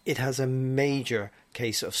 it has a major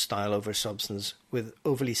case of style over substance with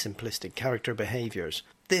overly simplistic character behaviours.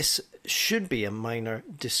 This should be a minor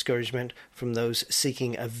discouragement from those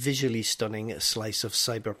seeking a visually stunning slice of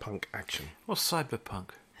cyberpunk action. What's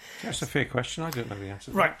cyberpunk? That's a fair question. I don't know the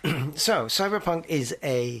answer. Right. So, cyberpunk is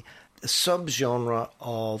a subgenre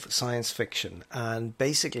of science fiction, and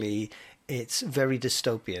basically it's very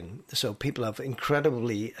dystopian. So people have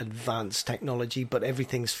incredibly advanced technology, but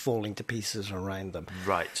everything's falling to pieces around them.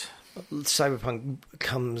 Right. Cyberpunk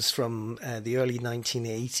comes from the early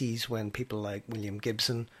 1980s when people like William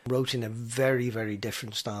Gibson wrote in a very, very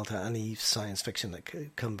different style to any science fiction that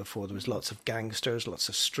could come before. There was lots of gangsters, lots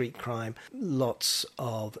of street crime, lots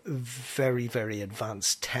of very, very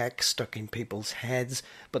advanced tech stuck in people's heads,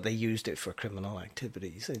 but they used it for criminal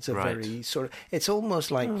activities. It's a very sort of, it's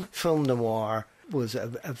almost like film noir was a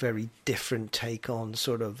very different take on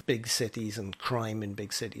sort of big cities and crime in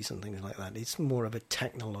big cities and things like that. It's more of a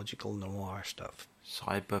technological noir stuff.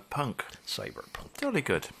 Cyberpunk. Totally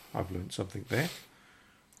good. I've learned something there.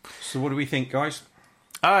 So what do we think, guys?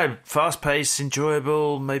 Fast-paced,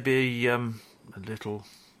 enjoyable, maybe a little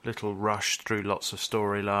rushed through lots of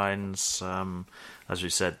storylines. As we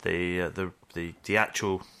said, the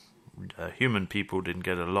actual human people didn't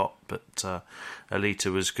get a lot, but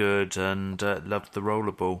Alita was good and loved the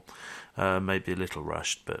rollerball. Maybe a little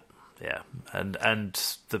rushed, but yeah. And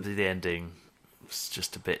the ending was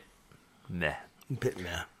just a bit meh.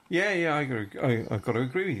 Yeah, I agree. I've got to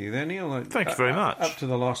agree with you there, Neil. Thank you very much. Up to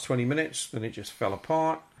the last 20 minutes, then it just fell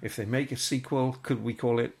apart. If they make a sequel, could we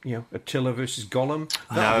call it, Attila versus Gollum?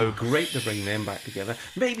 That would be great to bring them back together.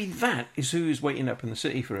 Maybe that is who is waiting up in the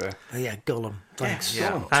city for her. Oh, yeah, Gollum. Thanks.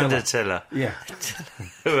 Yeah. Gollum. And Attila. Yeah.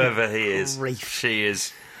 Whoever he is. She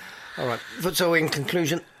is. All right. So in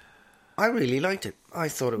conclusion, I really liked it. I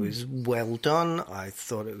thought it was well done. I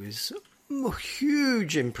thought it was a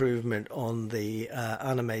huge improvement on the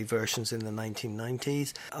anime versions in the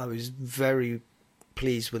 1990s. I was very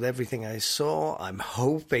pleased with everything I saw. I'm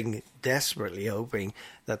desperately hoping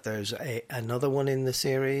that there's another one in the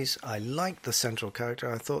series. I liked the central character.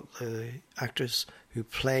 I thought the actress who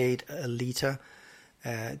played Alita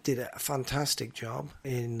did a fantastic job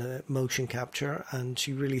in motion capture, and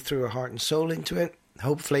she really threw her heart and soul into it.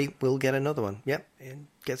 Hopefully we'll get another one. Yep, it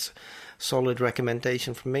gets solid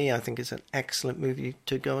recommendation from me. I think it's an excellent movie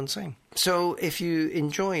to go and see. So if you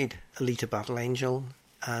enjoyed Alita Battle Angel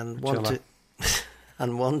and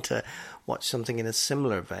want to watch something in a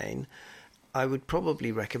similar vein, I would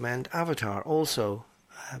probably recommend Avatar, also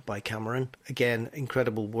by Cameron. Again,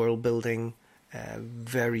 incredible world building,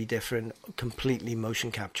 very different, completely motion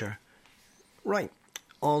capture. Right.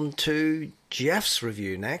 On to Jeff's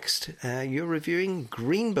review next. You're reviewing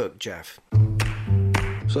Green Book, Jeff.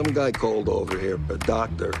 Some guy called over here, a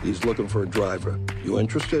doctor. He's looking for a driver. You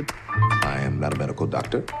interested? I am not a medical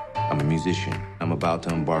doctor. I'm a musician. I'm about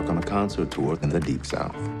to embark on a concert tour in the Deep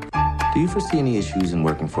South. Do you foresee any issues in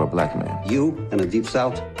working for a black man? You in the Deep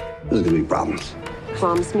South? There's gonna be problems.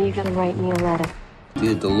 Promise me you're gonna write me a letter.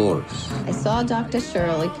 Dear Dolores. I saw Dr.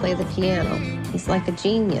 Shirley play the piano. He's like a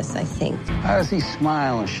genius, I think. How does he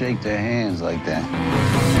smile and shake their hands like that?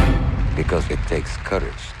 Because it takes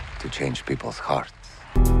courage to change people's hearts.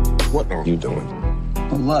 What are you doing?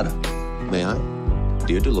 A letter. May I?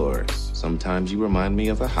 Dear Dolores, sometimes you remind me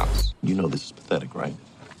of a house. You know this is pathetic, right?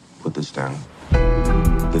 Put this down.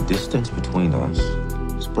 The distance between us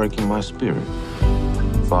is breaking my spirit.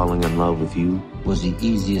 Falling in love with you Was the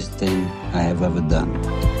easiest thing I have ever done.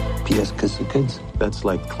 P.S. Kiss the kids. That's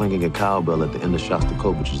like clanging a cowbell at the end of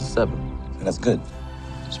Shostakovich's 7. That's good.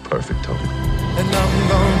 It's perfect, Tony.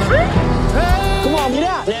 Come on, get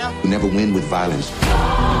out now. You never win with violence.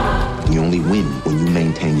 You only win when you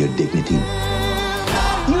maintain your dignity.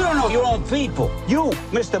 You don't know your own people. You,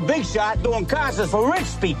 Mr. Big Shot, doing concerts for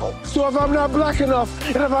rich people. So if I'm not black enough,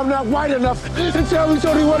 and if I'm not white enough, then tell me,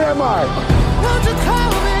 Tony, what am I? Won't you tell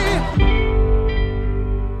me?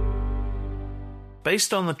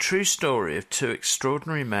 Based on the true story of two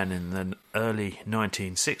extraordinary men in the early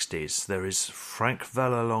 1960s, there is Frank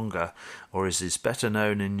Vallelonga, or as is better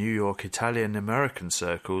known in New York Italian-American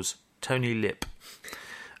circles, Tony Lip.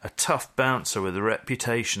 A tough bouncer with a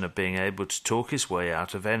reputation of being able to talk his way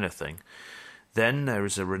out of anything. Then there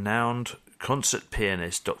is a renowned concert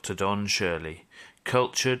pianist, Dr. Don Shirley.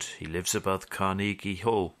 Cultured, he lives above Carnegie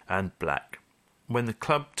Hall, and black. When the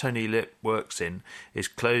club Tony Lip works in is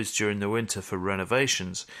closed during the winter for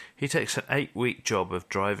renovations, he takes an 8-week job of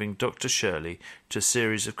driving Dr. Shirley to a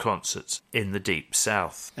series of concerts in the Deep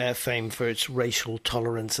South. Famed for its racial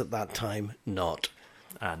tolerance at that time, not.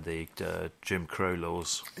 And the Jim Crow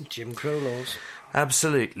laws. Jim Crow laws.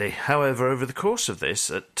 Absolutely. However, over the course of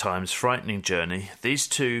this, at times frightening journey, these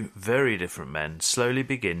two very different men slowly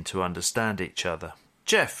begin to understand each other.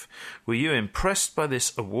 Jeff, were you impressed by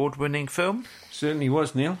this award-winning film? Certainly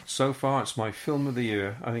was, Neil. So far, it's my film of the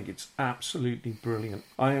year. I think it's absolutely brilliant.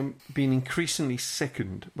 I am being increasingly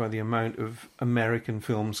sickened by the amount of American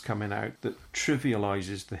films coming out that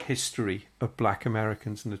trivialises the history of black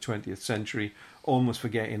Americans in the 20th century, almost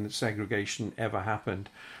forgetting that segregation ever happened.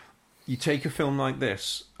 You take a film like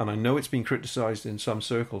this, and I know it's been criticised in some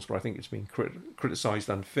circles, but I think it's been criticised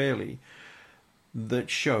unfairly, that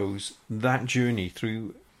shows that journey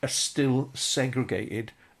through a still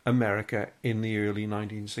segregated America in the early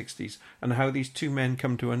 1960s and how these two men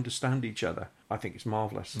come to understand each other. I think it's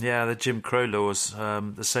marvellous. Yeah, the Jim Crow laws,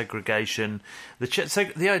 the segregation.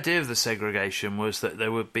 The idea of the segregation was that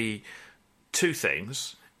there would be two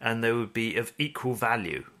things and they would be of equal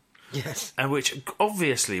value. Yes. And which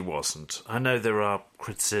obviously wasn't. I know there are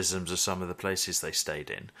criticisms of some of the places they stayed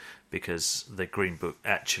in because the Green Book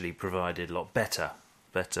actually provided a lot better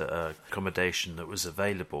accommodation that was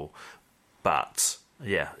available. But,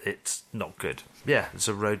 yeah, it's not good. Yeah, it's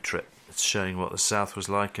a road trip. It's showing what the South was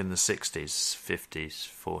like in the 60s, 50s,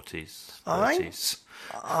 40s, 30s.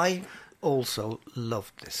 I also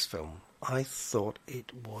loved this film. I thought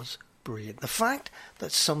it was brilliant. The fact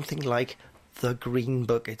that something like the Green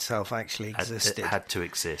Book itself actually existed. It had to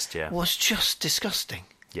exist, yeah. Was just disgusting.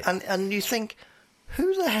 Yeah. And you think,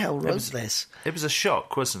 who the hell wrote this? It was a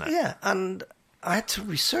shock, wasn't it? Yeah, and I had to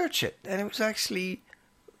research it, and it was actually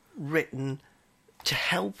written to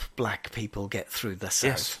help black people get through the South.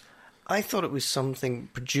 Yes. I thought it was something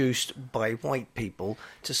produced by white people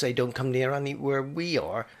to say, don't come near anywhere we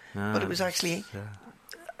are, but it was actually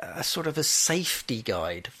a sort of a safety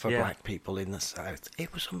guide for black people in the South.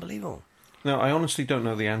 It was unbelievable. Now, I honestly don't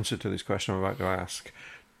know the answer to this question I'm about to ask.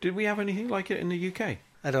 Did we have anything like it in the UK?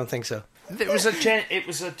 I don't think so. It was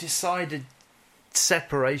a decided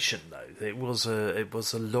separation, though. It was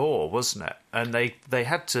a law, wasn't it? And they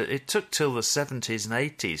had to. It took till the 70s and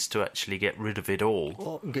 80s to actually get rid of it all.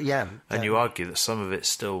 Well, yeah. And you argue that some of it's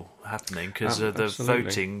still happening because of the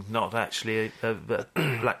voting, not actually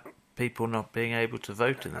black people not being able to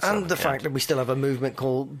vote in the Southern and the county. fact that we still have a movement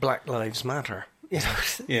called Black Lives Matter. You know,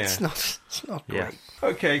 it's not great.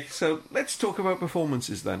 Okay, so let's talk about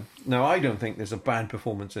performances then. Now, I don't think there's a bad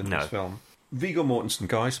performance in this film. Viggo Mortensen,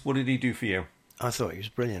 guys, what did he do for you? I thought he was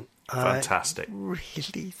brilliant. Fantastic. I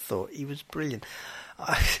really thought he was brilliant.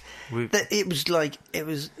 It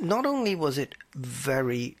was not only was it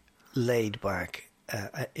very laid back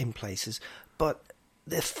in places, but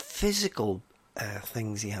the physical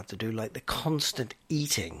things he had to do, like the constant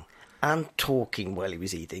eating. and talking while he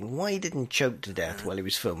was eating. Why he didn't choke to death while he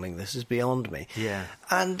was filming this is beyond me. Yeah.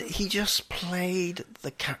 And he just played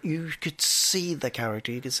you could see the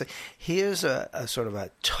character. You could say, here's a sort of a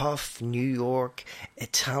tough New York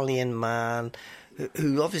Italian man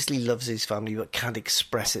who obviously loves his family but can't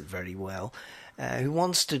express it very well, who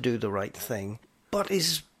wants to do the right thing, but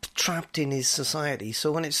is trapped in his society.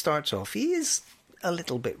 So when it starts off, he is a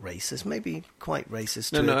little bit racist, maybe quite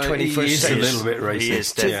racist. No, 21st he is century. a little bit racist. He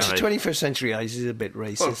is definitely. To 21st century eyes, he's a bit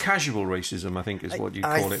racist. Well, casual racism, I think, is what you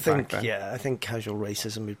call it back then. Yeah, I think casual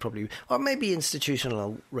racism would probably... Or maybe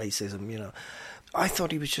institutional racism, you know. I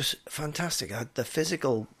thought he was just fantastic. The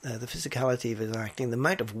physicality of his acting, the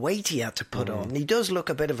amount of weight he had to put on. He does look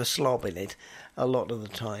a bit of a slob in it a lot of the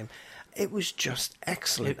time. It was just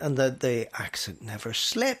excellent. And the accent never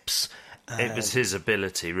slips. It was his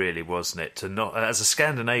ability, really, wasn't it, to not, as a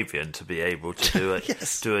Scandinavian, to be able to do a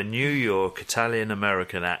do a New York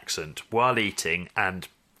Italian-American accent while eating and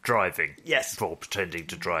driving. Yes. Or pretending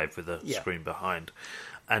to drive with a screen behind.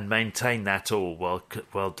 And maintain that all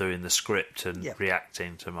while doing the script and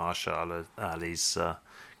reacting to Mahershala Ali's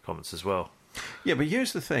comments as well. Yeah, but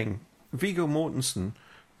here's the thing. Viggo Mortensen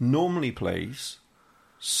normally plays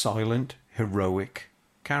silent, heroic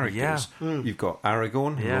characters. Yeah. You've got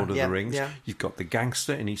Aragorn in Lord of the Rings. Yeah. You've got the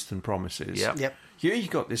gangster in Eastern Promises. Yep. Here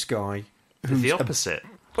you've got this guy who's the opposite.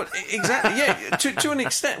 But exactly, yeah, to an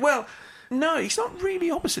extent. Well, no, he's not really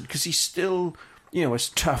opposite because he's still, you know, as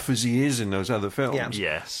tough as he is in those other films.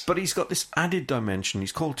 Yeah. Yes. But he's got this added dimension.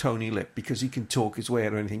 He's called Tony Lip because he can talk his way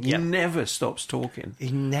out of anything. He never stops talking.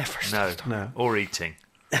 He never stops. No. Or eating.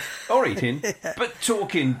 Or eating, but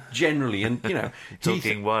talking generally, and, you know...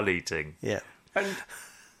 Talking while eating. Yeah. And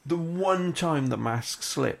the one time the mask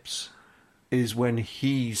slips is when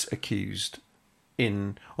he's accused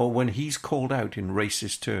or when he's called out in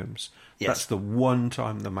racist terms. Yes. That's the one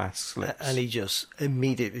time the mask slips. And he just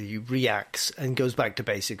immediately reacts and goes back to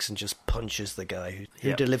basics and just punches the guy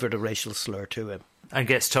who delivered a racial slur to him. And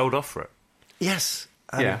gets told off for it. Yes.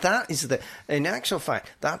 And that is in actual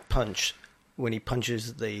fact, that punch, when he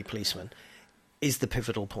punches the policeman, is the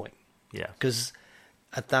pivotal point. Yeah. Because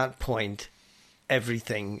at that point,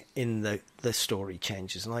 everything in the story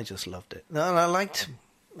changes, and I just loved it. And I liked,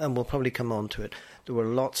 and we'll probably come on to it, there were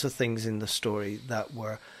lots of things in the story that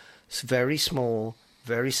were very small,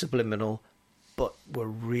 very subliminal, but were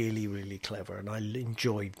really, really clever, and I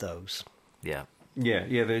enjoyed those. Yeah.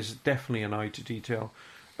 Yeah, there's definitely an eye to detail.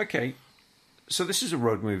 Okay, so this is a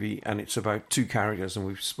road movie, and it's about two characters, and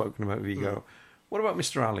we've spoken about Viggo. What about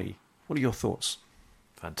Mr. Ali? What are your thoughts?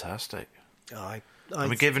 Fantastic. I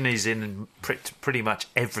mean, given he's in pretty much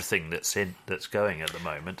everything that's going at the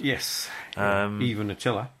moment. Yes. Even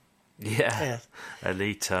Attila. Yeah.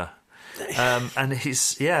 Alita. And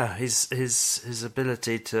his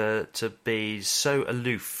ability to be so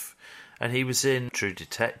aloof, and he was in True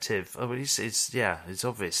Detective. Oh, he's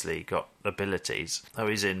obviously got abilities. Oh,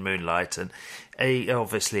 he's in Moonlight, and he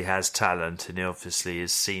obviously has talent, and he obviously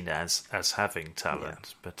is seen as having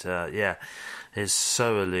talent. Yeah. But he's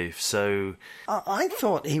so aloof. So I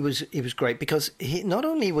thought he was great because he not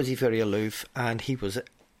only was he very aloof, and he was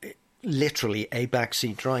literally a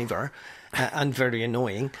backseat driver and very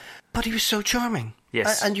annoying, but he was so charming.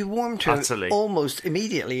 Yes. And you warmed to utterly. him almost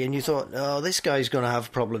immediately, and you thought, oh, this guy's going to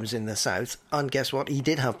have problems in the South. And guess what? He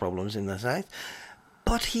did have problems in the South,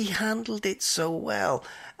 but he handled it so well.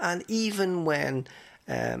 And even when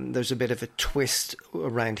there's a bit of a twist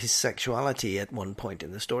around his sexuality at one point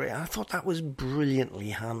in the story, I thought that was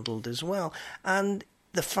brilliantly handled as well. And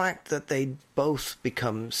the fact that they both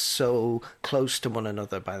become so close to one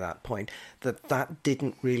another by that point, that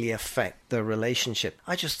didn't really affect their relationship.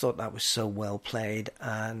 I just thought that was so well played.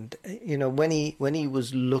 And, you know, when he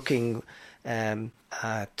was looking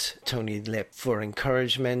at Tony Lip for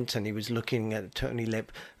encouragement, and he was looking at Tony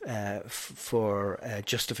Lip for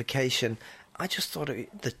justification, I just thought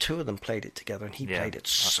the two of them played it together, and he played it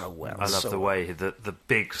so well. I love the way that the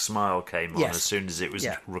big smile came on as soon as it was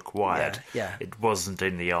required. Yeah. It wasn't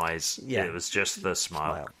in the eyes. Yeah. It was just the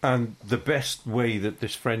smile. And the best way that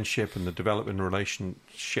this friendship and the development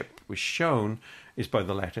relationship was shown is by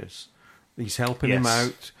the letters. He's helping him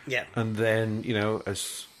out. Yeah. And then, you know,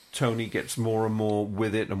 as Tony gets more and more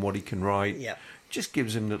with it and what he can write, just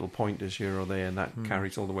gives him little pointers here or there, and that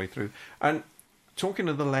carries all the way through. And talking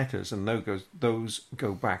of the letters, and those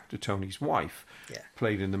go back to Tony's wife,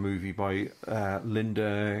 played in the movie by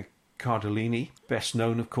Linda Cardellini, best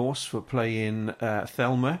known, of course, for playing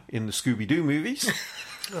Thelma in the Scooby-Doo movies.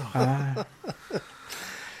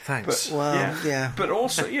 Thanks. But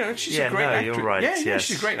also, she's a great actress. You're right. Yes.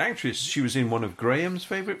 She's a great actress. She was in one of Graham's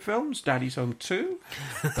favourite films, Daddy's Home 2.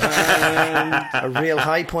 A real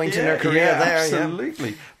high point in her career there.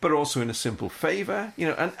 Absolutely. But also in A Simple Favour,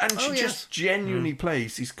 and she just genuinely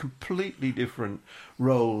plays these completely different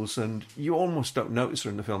roles, and you almost don't notice her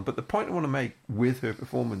in the film. But the point I want to make with her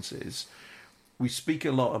performance is, we speak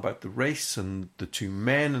a lot about the race and the two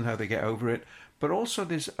men and how they get over it, but also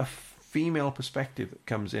there's a female perspective that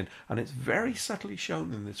comes in, and it's very subtly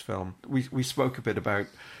shown in this film. We spoke a bit about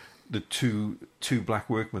the two black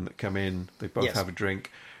workmen that come in. They both have a drink.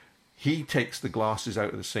 He takes the glasses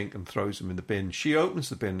out of the sink and throws them in the bin. She opens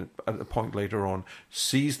the bin at a point later on,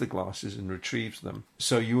 sees the glasses and retrieves them.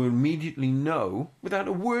 So you immediately know, without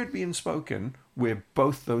a word being spoken, where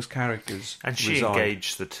both those characters And she reside.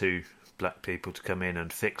 engaged the two black people to come in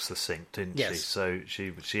and fix the sink, didn't she? So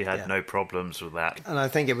she had no problems with that. And I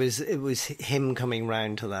think it was him coming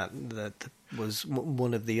round to that was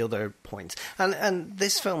one of the other points. And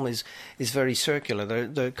this film is very circular.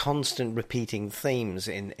 There are constant repeating themes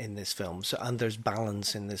in this film. And there's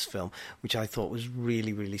balance in this film, which I thought was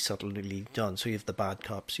really, really subtly done. So you have the bad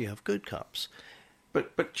cops, you have good cops.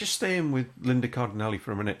 But just staying with Linda Cardinelli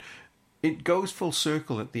for a minute, it goes full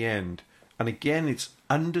circle at the end. And again, it's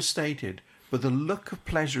understated, but the look of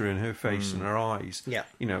pleasure in her face and her eyes,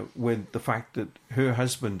 with the fact that her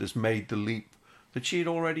husband has made the leap that she had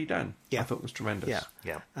already done, I thought was tremendous.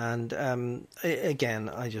 Yeah. And again,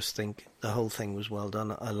 I just think the whole thing was well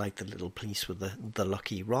done. I like the little piece with the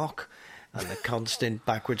Lucky Rock and the constant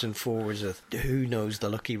backwards and forwards of who knows the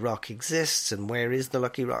Lucky Rock exists and where is the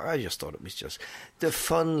Lucky Rock. I just thought it was just the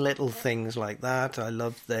fun little things like that. I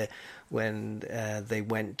loved when they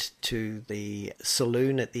went to the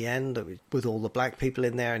saloon at the end with all the black people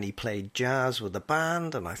in there, and he played jazz with the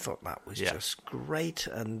band, and I thought that was just great.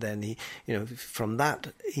 And then he, from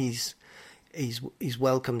that he's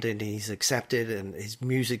welcomed and he's accepted, and his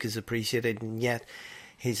music is appreciated, and yet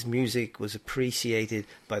his music was appreciated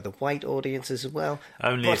by the white audiences as well.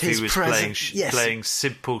 Only if he was playing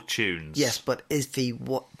simple tunes. Yes, but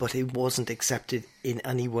but it wasn't accepted in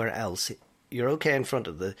anywhere else. You're okay in front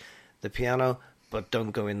of the piano, but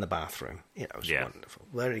don't go in the bathroom. It was wonderful.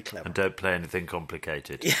 Very clever. And don't play anything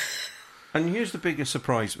complicated. And here's the biggest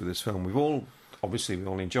surprise with this film. We all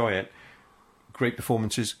enjoy it. Great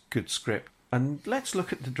performances, good script. And let's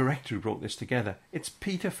look at the director who brought this together. It's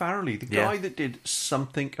Peter Farrelly, the guy that did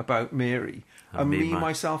Something About Mary, and Me,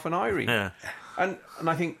 Myself and Irene. Yeah. And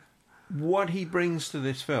I think what he brings to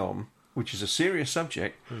this film, which is a serious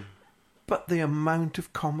subject, but the amount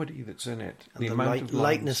of comedy that's in it, and the amount of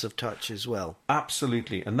lightness of touch as well.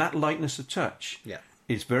 Absolutely. And that lightness of touch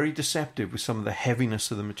is very deceptive with some of the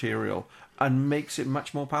heaviness of the material, and makes it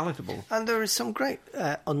much more palatable. And there is some great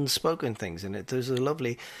unspoken things in it. There's a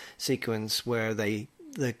lovely sequence where the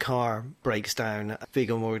car breaks down.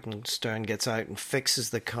 Viggo Mortensen gets out and fixes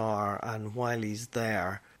the car, and while he's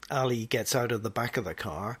there, Ali gets out of the back of the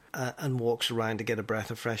car and walks around to get a breath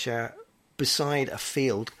of fresh air beside a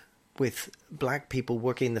field with black people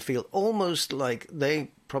working in the field, almost like they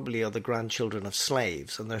probably are the grandchildren of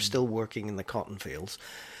slaves, and they're still working in the cotton fields.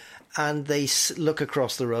 And they look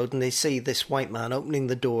across the road and they see this white man opening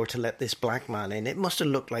the door to let this black man in. It must have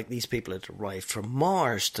looked like these people had arrived from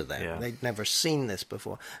Mars to them. Yeah. They'd never seen this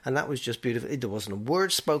before. And that was just beautiful. There wasn't a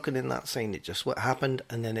word spoken in that scene. It just what happened,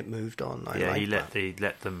 and then it moved on. He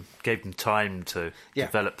gave them time to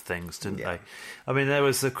develop things, didn't they? I mean, there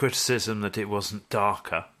was the criticism that it wasn't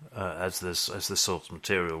darker, as the source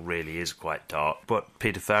material really is quite dark. But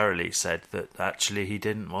Peter Farrelly said that actually he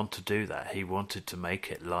didn't want to do that. He wanted to make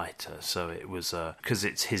it light. So it was because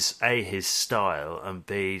it's his style, and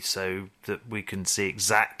B, so that we can see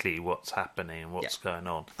exactly what's happening and what's going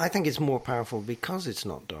on. I think it's more powerful because it's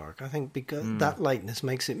not dark. I think because that lightness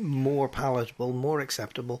makes it more palatable, more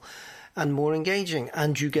acceptable, and more engaging,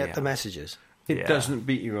 and you get the messages. It doesn't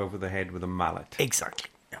beat you over the head with a mallet.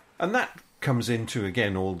 Exactly. Yeah. And that comes into,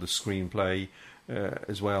 again, all the screenplay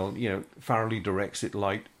as well. Farrelly directs it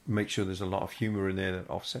light, make sure there's a lot of humour in there that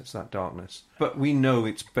offsets that darkness. But we know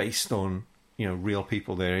it's based on, real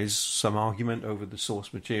people. There is some argument over the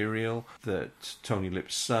source material that Tony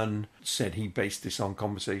Lip's son said he based this on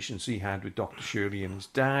conversations he had with Dr. Shirley and his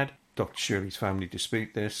dad. Dr. Shirley's family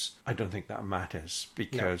dispute this. I don't think that matters,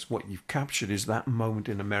 because what you've captured is that moment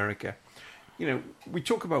in America. We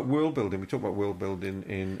talk about world building. We talk about world building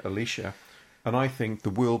in Alicia. And I think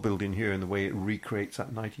the world building here and the way it recreates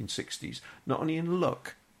that 1960s, not only in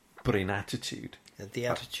look, but in attitude. The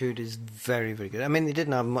attitude is very, very good. I mean, they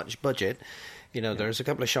didn't have much budget. You know, there's a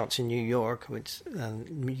couple of shots in New York, which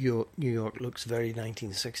New York looks very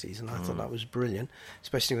 1960s, and I thought that was brilliant,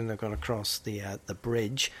 especially when they're going across the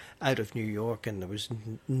bridge out of New York, and there was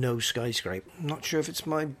no skyscraper. I'm not sure if it's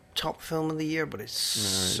my top film of the year, but it's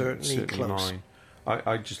certainly close. Mine.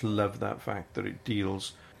 I just love that fact that it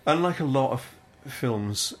deals, unlike a lot of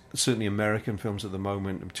films, certainly American films at the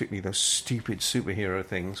moment, and particularly those stupid superhero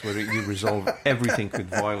things where you resolve everything with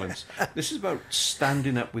violence. This is about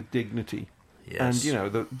standing up with dignity. Yes. And, you know,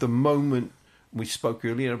 the moment we spoke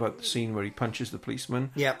earlier about the scene where he punches the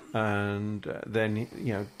policeman, and then,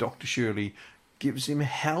 you know, Dr. Shirley gives him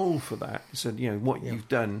hell for that. He said, you know, what you've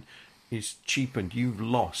done is cheapened. You've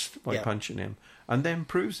lost by punching him. And then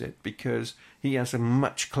proves it, because he has a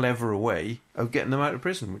much cleverer way of getting them out of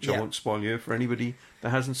prison, which I won't spoil you for anybody that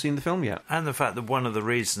hasn't seen the film yet. And the fact that one of the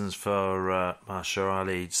reasons for Mahershala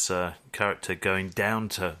Ali's character going down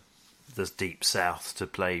to the Deep South to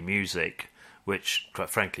play music, which, quite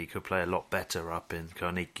frankly, could play a lot better up in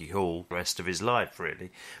Carnegie Hall the rest of his life,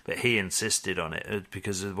 really. But he insisted on it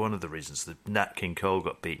because of one of the reasons that Nat King Cole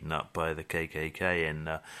got beaten up by the KKK in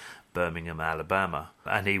Birmingham, Alabama,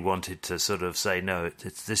 and he wanted to sort of say, no,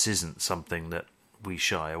 this isn't something that we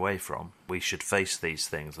shy away from. We should face these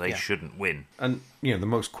things. They shouldn't win. And, you know, the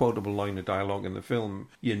most quotable line of dialogue in the film,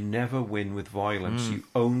 you never win with violence. You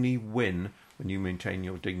only win when you maintain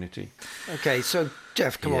your dignity. Okay, so,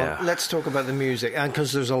 Jeff, come on, let's talk about the music, and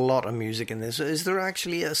because there's a lot of music in this. Is there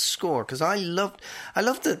actually a score? Because I loved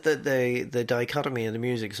the dichotomy of the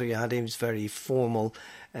music. So you had his very formal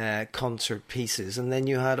concert pieces, and then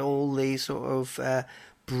you had all the sort of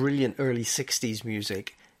brilliant early 60s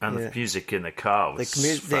music. And the music in the car was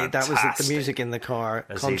fantastic. That was the music in the car.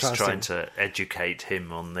 As he's trying to educate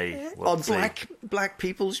him on black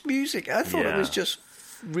people's music. I thought it was just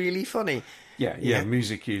really funny. Yeah,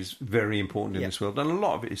 music is very important in this world, and a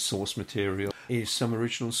lot of it is source material. Is some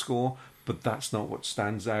original score, but that's not what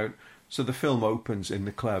stands out. So the film opens in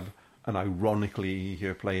the club, and ironically you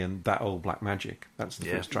hear playing That Old Black Magic. That's the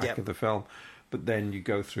first track of the film. But then you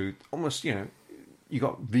go through almost, you know, you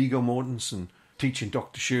got Viggo Mortensen teaching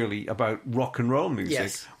Dr. Shirley about rock and roll music.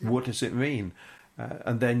 Yes. What does it mean?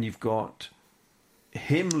 And then you've got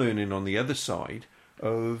him learning on the other side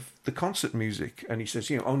of the concert music, and he says,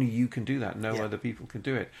 you know, only you can do that, no other people can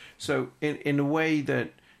do it. So in a way that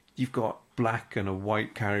you've got black and a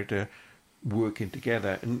white character working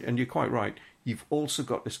together, and you're quite right, you've also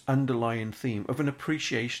got this underlying theme of an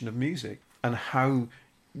appreciation of music and how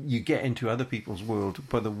you get into other people's world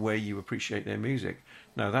by the way you appreciate their music.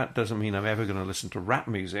 Now, that doesn't mean I'm ever going to listen to rap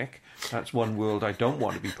music. That's one world I don't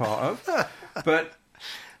want to be part of. But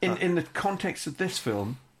in the context of this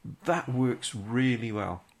film, that works really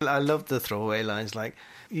well. I love the throwaway lines like,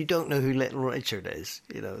 you don't know who Little Richard is.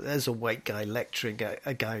 You know, there's a white guy lecturing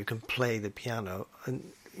a guy who can play the piano, and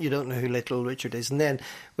you don't know who Little Richard is. And then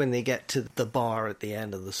when they get to the bar at the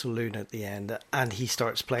end, or the saloon at the end, and he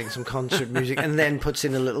starts playing some concert music and then puts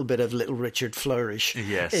in a little bit of Little Richard flourish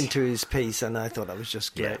into his piece, and I thought that was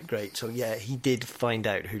just great. So, he did find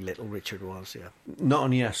out who Little Richard was, Not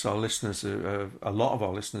only us, our listeners, a lot of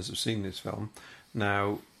our listeners have seen this film.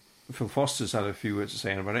 Now, Phil Foster's had a few words to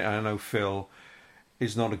say about it. I know Phil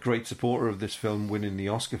is not a great supporter of this film winning the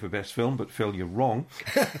Oscar for Best Film, but Phil, you're wrong.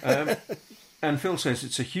 And Phil says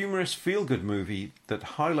it's a humorous, feel-good movie that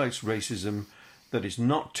highlights racism that is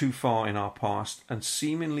not too far in our past and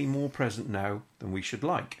seemingly more present now than we should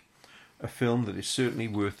like. A film that is certainly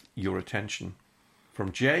worth your attention.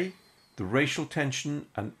 From Jay, the racial tension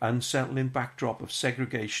and unsettling backdrop of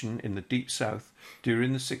segregation in the Deep South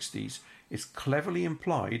during the 60s is cleverly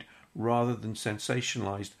implied rather than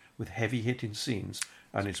sensationalised with heavy-hitting scenes,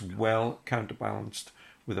 and is well counterbalanced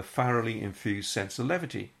with a thoroughly infused sense of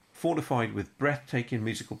levity. Fortified with breathtaking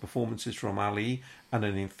musical performances from Ali and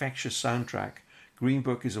an infectious soundtrack, Green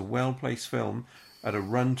Book is a well-placed film at a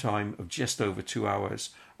runtime of just over 2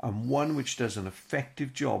 hours, and one which does an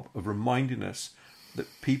effective job of reminding us that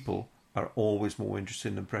people are always more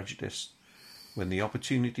interesting than prejudice when the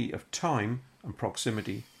opportunity of time and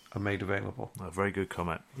proximity are made available. A very good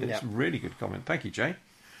comment. It's a really good comment. Thank you, Jay.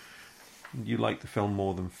 You like the film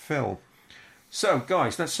more than Phil. So,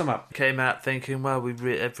 guys, let's sum up. Came out thinking, well,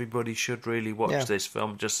 everybody should really watch this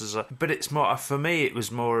film, just as but it's more, for me, it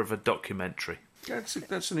was more of a documentary.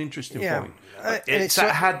 That's an interesting point. It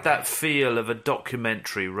had that feel of a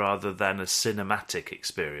documentary rather than a cinematic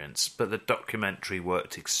experience, but the documentary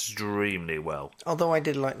worked extremely well. Although I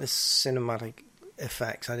did like the cinematic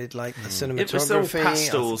effects. I did like the cinematography. It was all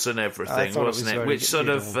pastels and everything, wasn't it? Which sort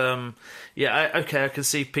of, I can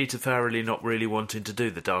see Peter Farrelly not really wanting to do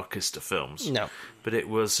the darkest of films. No. But it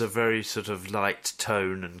was a very sort of light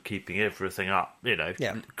tone and keeping everything up,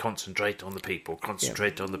 concentrate on the people,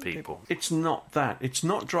 on the people. It's not that. It's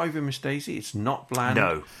not Driving Miss Daisy. It's not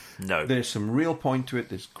bland. No. There's some real point to it.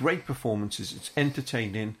 There's great performances. It's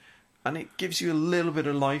entertaining. And it gives you a little bit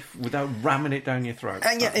of life without ramming it down your throat.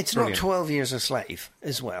 And it's brilliant. Not 12 Years a Slave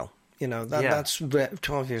as well. That's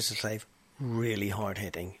 12 Years a Slave, really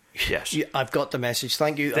hard-hitting. Yes. I've got the message.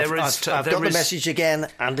 Thank you. I've got the message again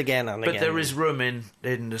and again and again. But there is room in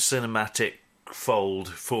the cinematic fold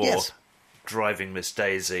for Driving Miss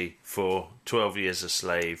Daisy, for 12 Years a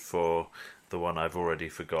Slave, for the one I've already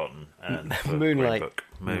forgotten, and for Moonlight.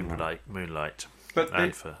 Moonlight.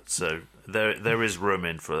 But so there is room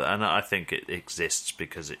in for that, and I think it exists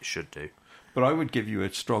because it should do. But I would give you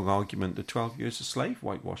a strong argument that 12 Years a Slave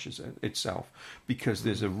whitewashes itself, because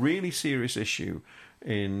there's a really serious issue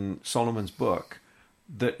in Solomon's book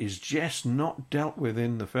that is just not dealt with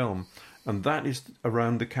in the film, and that is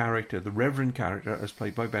around the character, the Reverend character, as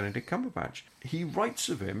played by Benedict Cumberbatch. He writes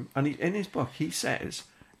of him, and in his book he says,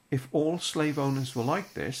 if all slave owners were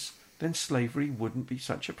like this, then slavery wouldn't be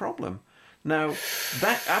such a problem. Now,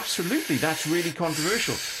 that's really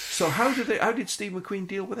controversial. So how did Steve McQueen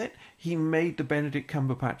deal with it? He made the Benedict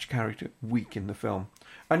Cumberbatch character weak in the film.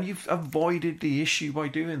 And you've avoided the issue by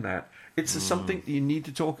doing that. It's something that you need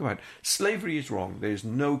to talk about. Slavery is wrong. There's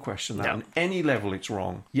no question that on any level it's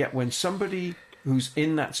wrong. Yet when somebody who's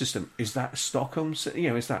in that system, is that Stockholm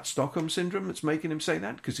syndrome that's making him say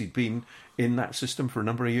that? Because he'd been in that system for a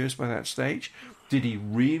number of years by that stage. Did he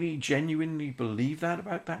really genuinely believe that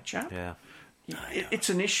about that chap? Yeah. It's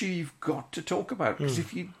an issue you've got to talk about, because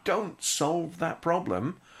if you don't solve that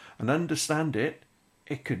problem and understand it,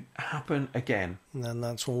 it could happen again. And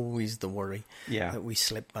that's always the worry, that we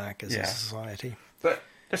slip back as a society. But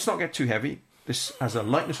let's not get too heavy. This has a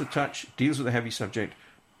lightness of touch, deals with a heavy subject.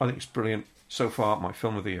 I think it's brilliant. So far, my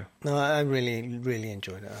film of the year. No, I really, really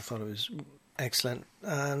enjoyed it. I thought it was excellent,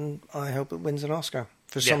 and I hope it wins an Oscar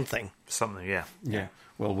for something. Something, yeah. Yeah,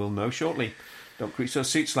 well, we'll know shortly. Don't crease those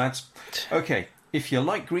seats, lads. Okay, if you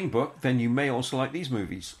like Green Book, then you may also like these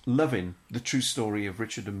movies. Lovin', the true story of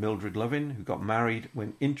Richard and Mildred Lovin, who got married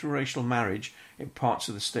when interracial marriage in parts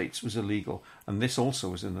of the States was illegal. And this also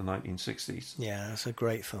was in the 1960s. Yeah, it's a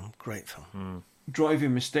great film,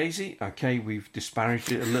 Driving Miss Daisy, okay, we've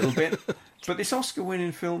disparaged it a little bit. But this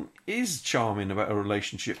Oscar-winning film is charming about a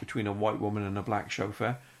relationship between a white woman and a black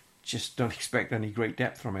chauffeur. Just don't expect any great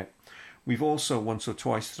depth from it. We've also once or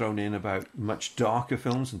twice thrown in about much darker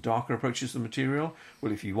films and darker approaches to the material.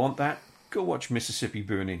 Well, if you want that, go watch Mississippi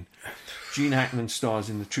Burning. Gene Hackman stars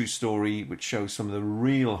in the true story, which shows some of the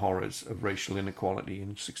real horrors of racial inequality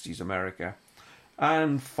in 60s America.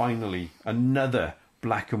 And finally, another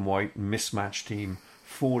black and white mismatched team,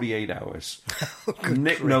 48 Hours.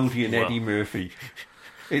 Nick Nolte and Eddie Murphy.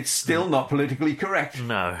 It's still not politically correct.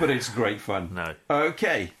 No. But it's great fun. No.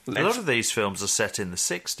 Okay. A lot of these films are set in the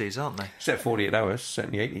 60s, aren't they? Set 48 Hours, set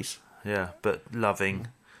in the 80s. Yeah, but Loving,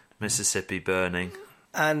 Mississippi Burning.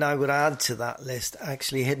 And I would add to that list,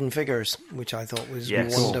 actually, Hidden Figures, which I thought was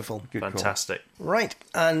wonderful. Cool. Fantastic. Right,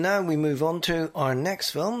 and now we move on to our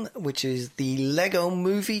next film, which is the Lego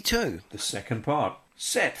Movie 2. The second part.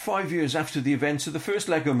 Set 5 years after the events of the first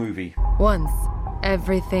Lego Movie. Once,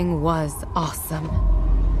 everything was awesome.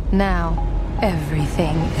 Now,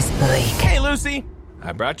 everything is bleak. Hey, Lucy!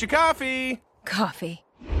 I brought you coffee! Coffee.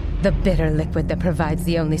 The bitter liquid that provides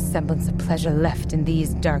the only semblance of pleasure left in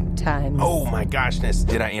these dark times. Oh my goshness.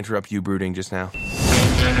 Did I interrupt you brooding just now?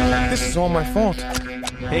 This is all my fault.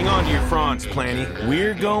 Hang on to your fronds, Planny.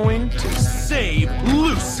 We're going to save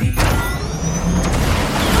Lucy.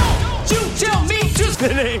 You tell me to...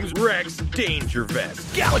 The name's Rex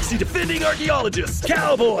Dangervest. Galaxy defending archaeologist,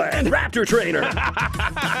 cowboy, and raptor trainer.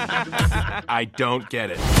 I don't get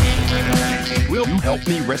it. Will you help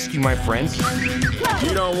me rescue my friends?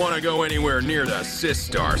 You don't want to go anywhere near the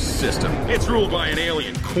Sistar system. It's ruled by an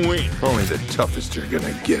alien queen. Only the toughest are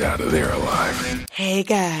gonna get out of there alive. Hey,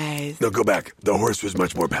 guys. No, go back. The horse was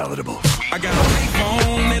much more palatable. I got a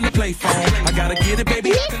payphone and a play phone. I gotta get it,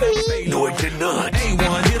 baby. No, I did not.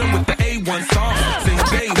 A1, hit him with the A1 song. Sing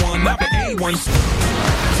J1, not the A1.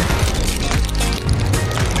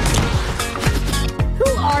 Who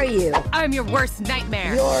are you? I'm your worst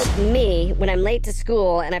nightmare. You're me when I'm late to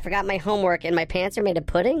school and I forgot my homework and my pants are made of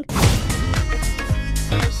pudding?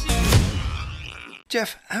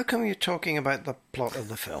 Jeff, how come you're talking about the plot of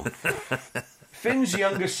the film? Finn's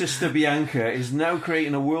younger sister Bianca is now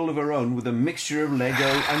creating a world of her own with a mixture of Lego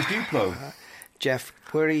and Duplo. Jeff,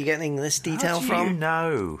 where are you getting this detail from? You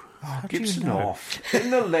know. Gibson off. In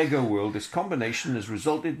the Lego world, this combination has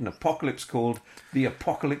resulted in an apocalypse called the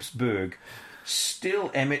Apocalypse Berg.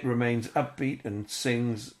 Still, Emmett remains upbeat and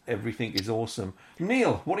sings "Everything is Awesome."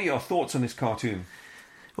 Neil, what are your thoughts on this cartoon?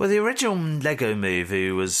 Well, the original Lego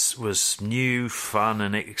movie was new, fun,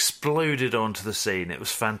 and it exploded onto the scene. It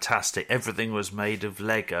was fantastic. Everything was made of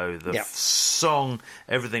Lego. The song,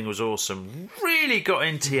 everything was awesome. Really got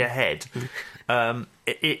into your head.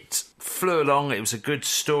 It flew along. It was a good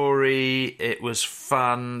story. It was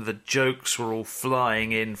fun. The jokes were all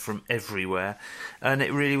flying in from everywhere, and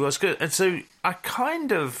it really was good. And so I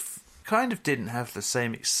kind of didn't have the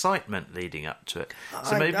same excitement leading up to it.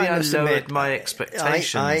 So maybe I lowered my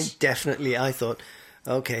expectations. I thought,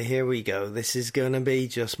 okay, here we go. This is going to be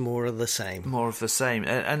just more of the same. More of the same.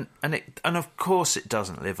 And of course it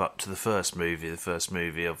doesn't live up to the first movie. The first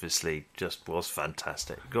movie obviously just was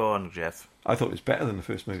fantastic. Go on, Jeff. I thought it was better than the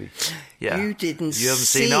first movie. Yeah. You haven't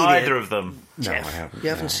seen either of them. No, Jeff, I haven't. You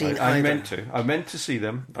haven't seen either. I meant to. I meant to see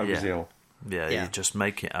them. I was ill. Yeah, you just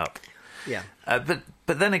make it up. Yeah.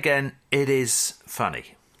 But then again, it is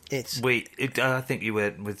funny. I think you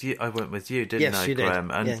went with you. I went with you, didn't I, Graham?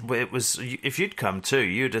 Did. And it was. If you'd come too,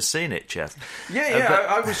 you'd have seen it, Jeff.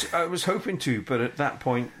 Yeah. I was hoping to, but at that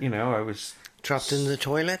point, I was trapped in the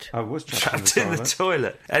toilet. I was trapped in the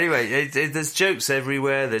toilet. Anyway, there's jokes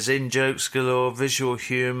everywhere. There's in-jokes galore, visual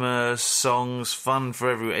humour, songs, fun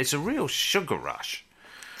for everyone. It's a real sugar rush.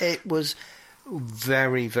 It was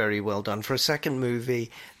very, very well done. For a second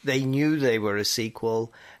movie, they knew they were a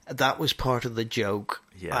sequel. That was part of the joke.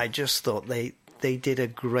 Yeah. I just thought they did a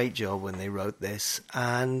great job when they wrote this,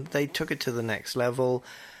 and they took it to the next level,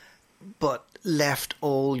 but left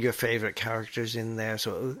all your favourite characters in there.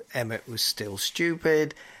 So Emmett was still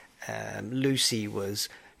stupid. Lucy was,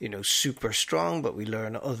 super strong, but we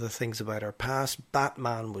learn other things about her past.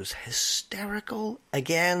 Batman was hysterical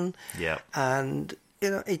again. Yeah. And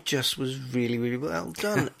it just was really, really well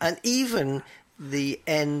done. And even the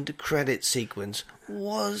end credit sequence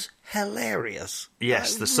was hilarious.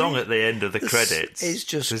 Yes, the song at the end of the credits is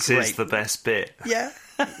just this great. Is the best bit. Yeah,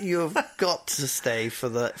 you've got to stay for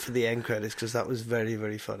the end credits because that was very,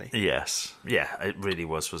 very funny. Yes, yeah, it really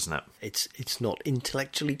was, wasn't it? It's not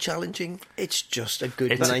intellectually challenging. It's just a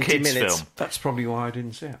good it's 90 a kids minutes. Film. That's probably why I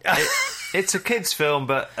didn't see it. It's a kids' film,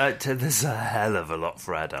 but there's a hell of a lot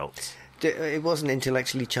for adults. It wasn't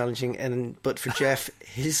intellectually challenging, but for Jeff,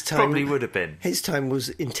 his time probably would have been. His time was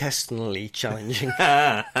intestinally challenging.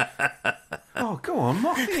 Oh, go on,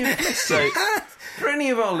 mock me. So, for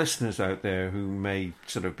any of our listeners out there who may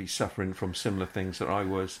sort of be suffering from similar things that I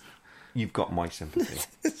was, you've got my sympathy.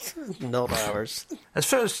 Not ours. As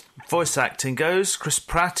far as voice acting goes, Chris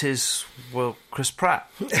Pratt is, Chris Pratt.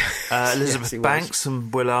 Elizabeth yes, Banks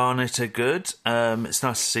and Will Arnett are good. It's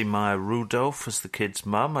nice to see Maya Rudolph as the kid's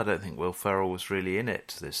mum. I don't think Will Ferrell was really in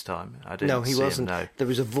it this time. No, he wasn't. There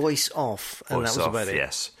was a voice off, and that was about it.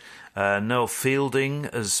 Yes. Noel Fielding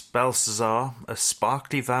as Balthazar, a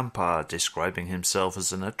sparkly vampire describing himself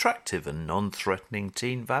as an attractive and non-threatening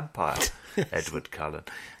teen vampire. Edward Cullen.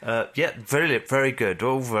 Very, very good.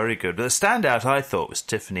 All very good. The standout, I thought, was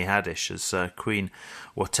Tiffany Haddish as Queen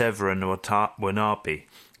Whatever and Wannabe.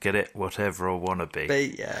 Get it? Whatever or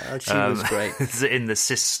Wannabe. Yeah, she was great. In the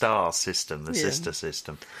star system, sister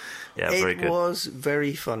system. Yeah, very good. It was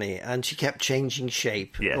very funny, and she kept changing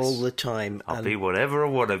shape all the time. I'll be whatever I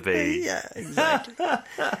want to be. Yeah, exactly.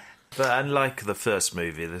 But unlike the first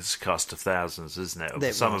movie, there's a cast of thousands, isn't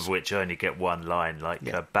it? Some of which only get one line, like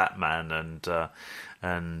Batman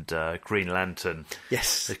and Green Lantern.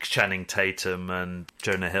 Yes. Channing Tatum and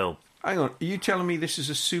Jonah Hill. Hang on, are you telling me this is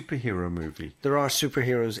a superhero movie? There are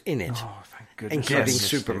superheroes in it. Oh, thank goodness. Including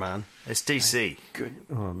Superman. It's DC. Good.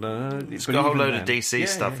 Oh, no. It's got a whole load of DC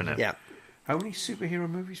stuff in it. Yeah. How many superhero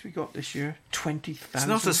movies we got this year? 20,000? It's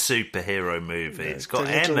not a superhero movie. It's got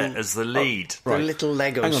Emmett as the lead. The little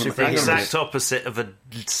Lego superhero. The exact opposite of a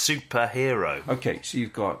superhero. Okay, so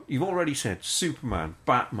you've already said Superman,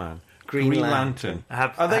 Batman, Green Lantern.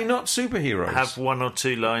 Are they not superheroes? Have one or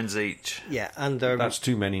two lines each. Yeah, and that's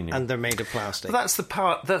too many now. And they're made of plastic. Well, that's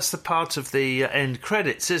the part of the end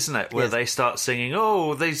credits, isn't it? Where they start singing,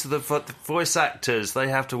 "Oh, these are the voice actors. They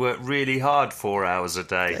have to work really hard 4 hours a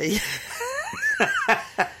day."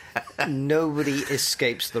 Nobody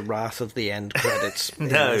escapes the wrath of the end credits. No, in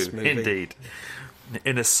this movie. Indeed.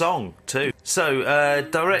 In a song too. So,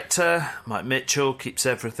 director Mike Mitchell keeps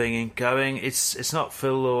everything going. It's not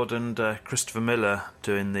Phil Lord and Christopher Miller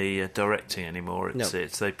doing the directing anymore.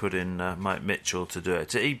 It's they put in Mike Mitchell to do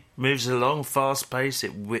it. He moves along fast pace.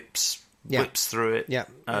 It whips through it. Yeah.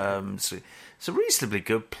 It's a reasonably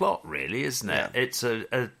good plot, really, isn't it? Yeah. It's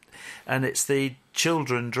and it's the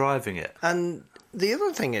children driving it. And the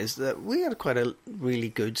other thing is that we had quite a really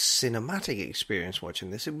good cinematic experience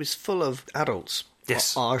watching this. It was full of adults.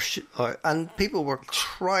 Yes. And people were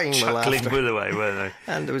crying with Chuckling laughter. away, weren't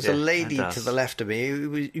they? And there was a lady to the left of me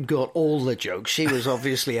who got all the jokes. She was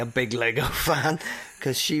obviously a big Lego fan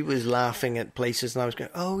because she was laughing at places and I was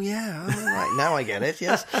going, oh, yeah, all right, now I get it,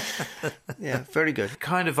 yes. Yeah, very good.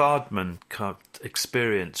 Kind of Aardman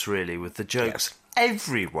experience, really, with the jokes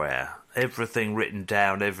everywhere. Everything written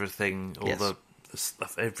down, everything, all the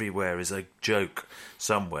stuff everywhere is a joke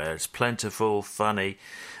somewhere. It's plentiful, funny.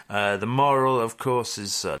 The moral, of course,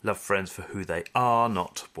 is love friends for who they are,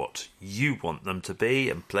 not what you want them to be,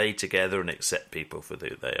 and play together and accept people for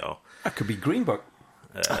who they are. That could be Green Book.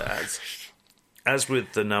 As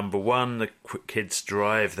with the number one, the kids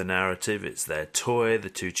drive the narrative. It's their toy, the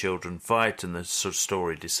two children fight, and the sort of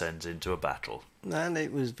story descends into a battle. And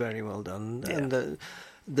it was very well done. Yeah. And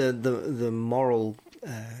the moral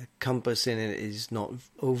compass in it is not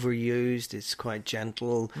overused. It's quite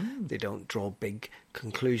gentle. They don't draw big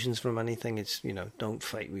conclusions from anything. It's, don't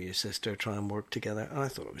fight with your sister, try and work together. And I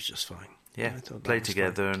thought it was just fine. Yeah, play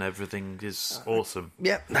together and everything is awesome.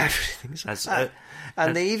 Yeah, everything's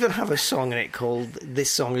and they even have a song in it called "This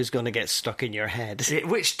Song Is Going to Get Stuck in Your Head,"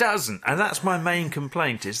 which doesn't. And that's my main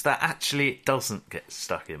complaint, is that actually it doesn't get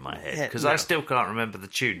stuck in my head, because I still can't remember the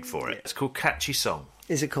tune for it. It's called Catchy Song.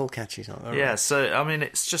 Is it called Catchy Song? All yeah, right. So, I mean,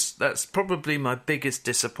 it's just, that's probably my biggest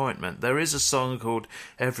disappointment. There is a song called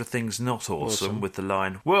Everything's Not Awesome with the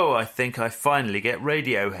line, "Whoa, I think I finally get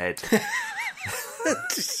Radiohead."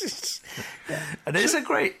 And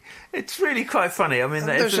it's really quite funny. I mean,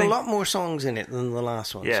 there's a lot more songs in it than the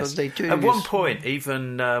last one. Yes. So they do. At one point,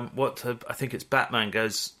 even I think it's Batman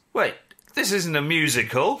goes, "Wait, this isn't a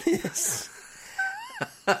musical." Yes.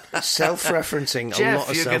 Self-referencing. Jeff, a lot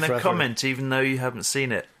of you're going to comment even though you haven't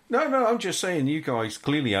seen it. No, I'm just saying you guys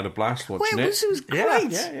clearly had a blast watching it. It was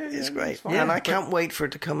great. Yeah, it's great. Yeah, and I can't wait for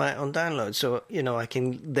it to come out on download. So, I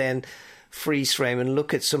can then freeze frame and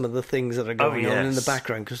look at some of the things that are going on in the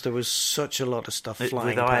background, because there was such a lot of stuff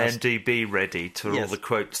flying with past. IMDb ready to all the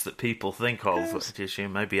quotes that people think of, which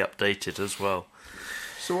may be updated as well.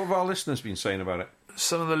 So what have our listeners been saying about it?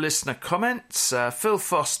 Some of the listener comments. Phil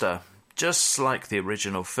Foster: just like the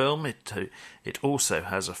original film, it also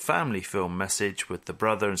has a family film message with the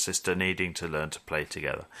brother and sister needing to learn to play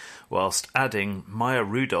together, whilst adding Maya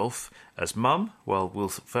Rudolph as mum, while Will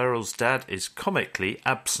Ferrell's dad is comically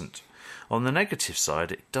absent. On the negative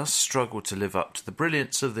side, it does struggle to live up to the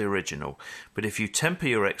brilliance of the original, but if you temper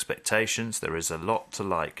your expectations, there is a lot to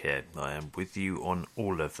like here. I am with you on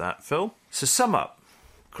all of that, Phil. So sum up,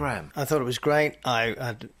 Graham. I thought it was great. I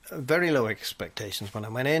had very low expectations when I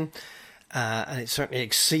went in, and it certainly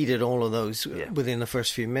exceeded all of those within the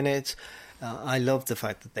first few minutes. I loved the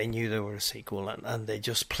fact that they knew there were a sequel, and they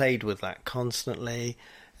just played with that constantly.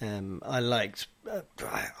 I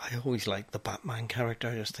always liked the Batman character.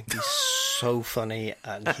 I just think he's so funny,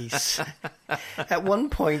 and he's at one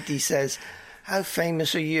point he says, "How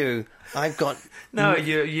famous are you? I've got..." No,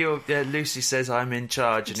 Lucy says, "I'm in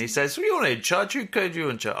charge," and he says, "Well, you're not in charge. You're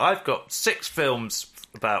in charge. I've got 6 films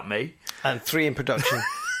about me and 3 in production."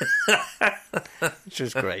 Which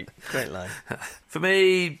was great line. For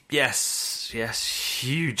me, yes,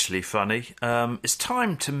 hugely funny. It's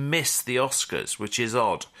time to miss the Oscars, which is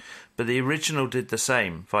odd, but the original did the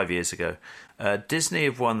same 5 years ago. Disney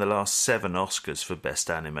have won the last 7 Oscars for Best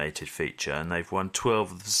Animated Feature, and they've won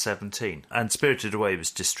 12 of the 17. And Spirited Away was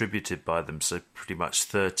distributed by them, so pretty much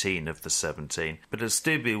 13 of the 17. But it'll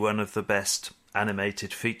still be one of the best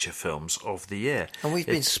animated feature films of the year. And we've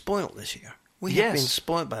been spoilt this year. We have been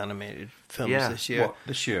spoiled by animated films this year. What,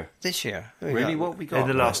 this year? This year. Really? What we got? In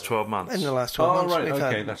the last 12 months. In the last 12 months. Oh, right,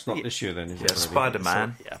 okay. That's not this year then, is it?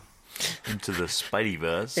 Spider-Man. Into the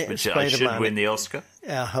Spideyverse, which I should win the Oscar.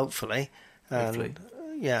 Yeah, hopefully.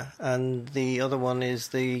 And the other one is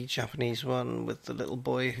the Japanese one with the little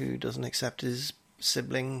boy who doesn't accept his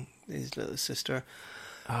sibling, his little sister,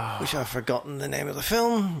 which I've forgotten the name of the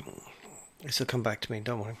film. This will come back to me,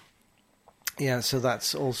 don't worry. Yeah, so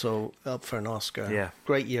that's also up for an Oscar. Yeah.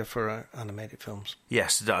 Great year for animated films.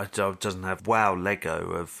 Yes, it doesn't have wow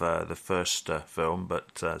Lego of the first film,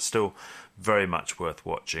 but still very much worth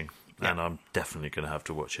watching. Yeah. And I'm definitely going to have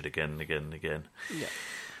to watch it again and again and again. Yeah.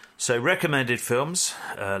 So, recommended films,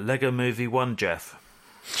 Lego Movie 1, Jeff.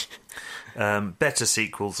 Better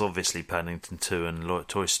sequels, obviously, Paddington 2 and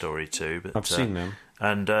Toy Story 2. But, I've seen them.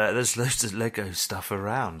 And there's loads of Lego stuff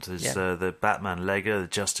around. There's the Batman Lego, the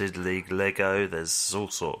Justice League Lego, there's all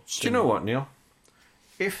sorts. Do you know what, Neil?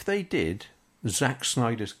 If they did Zack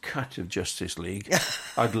Snyder's cut of Justice League,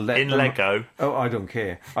 I'd let In them... Lego. Oh, I don't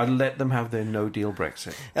care. I'd let them have their no-deal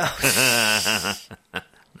Brexit.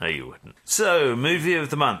 No, you wouldn't. So, movie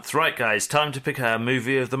of the month. Right, guys, time to pick our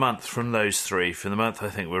movie of the month from those three. For the month, I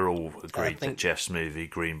think we're all agreed that Jeff's movie,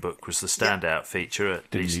 Green Book, was the standout feature.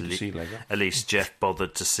 At least Jeff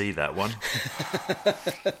bothered to see that one.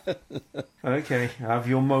 Okay, have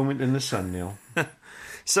your moment in the sun, Neil.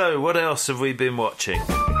 So, what else have we been watching?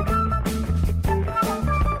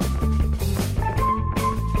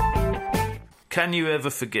 Can You Ever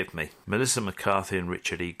Forgive Me? Melissa McCarthy and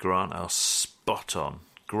Richard E. Grant are spot on.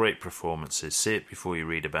 Great performances. See it before you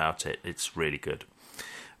read about it. It's really good.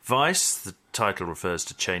 Vice, the title refers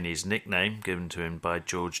to Cheney's nickname given to him by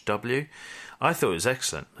George W. I thought it was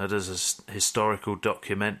excellent. It is a historical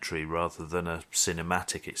documentary rather than a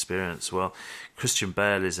cinematic experience. Well, Christian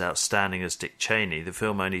Bale is outstanding as Dick Cheney. The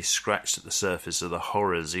film only scratched at the surface of the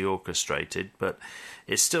horrors he orchestrated, but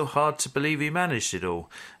it's still hard to believe he managed it all.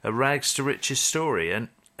 A rags to riches story, and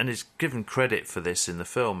is given credit for this in the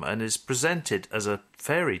film, and is presented as a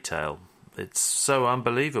fairy tale. It's so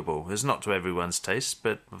unbelievable. It's not to everyone's taste,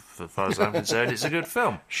 but as far as I'm concerned, it's a good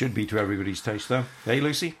film. Should be to everybody's taste, though. Hey,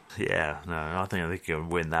 Lucy? Yeah, no, I think you'll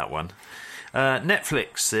win that one.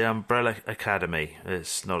 Netflix, The Umbrella Academy.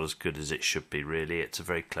 It's not as good as it should be, really. It's a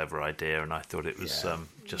very clever idea, and I thought it was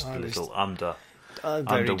just a little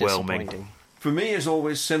underwhelming. For me, as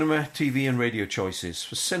always, cinema, TV and radio choices.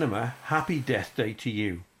 For cinema, Happy Death Day to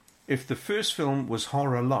You. If the first film was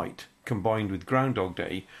horror light, combined with Groundhog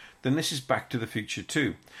Day, then this is Back to the Future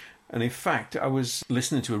 2. And in fact, I was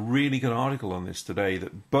listening to a really good article on this today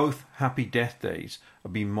that both Happy Death Days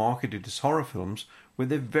are being marketed as horror films, where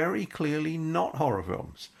they're very clearly not horror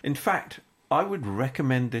films. In fact, I would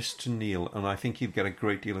recommend this to Neil, and I think he'd get a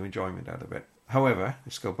great deal of enjoyment out of it. However,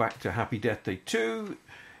 let's go back to Happy Death Day 2.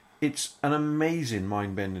 It's an amazing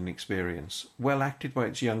mind-bending experience, well acted by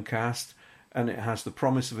its young cast, and it has the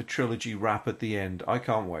promise of a trilogy wrap at the end. I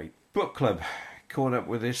can't wait. Book Club. Caught up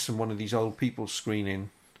with this and one of these old people screening.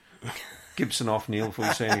 Gibson off, Neil, before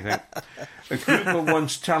you say anything. A group of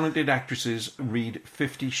once talented actresses read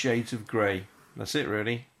 50 Shades of Grey. That's it,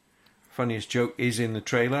 really. Funniest joke is in the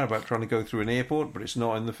trailer about trying to go through an airport, but it's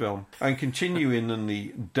not in the film. And continuing on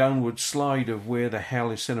the downward slide of where the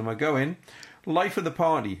hell is cinema going, Life of the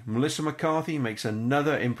Party. Melissa McCarthy makes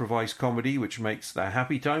another improvised comedy which makes The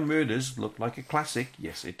Happy Time Murders look like a classic.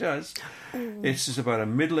 Yes, it does. This is about a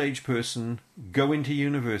middle-aged person going to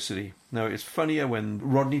university. Now, it's funnier when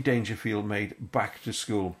Rodney Dangerfield made Back to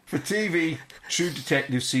School. For TV, True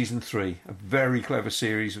Detective Season 3, a very clever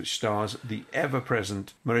series which stars the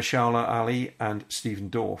ever-present Mahershala Ali and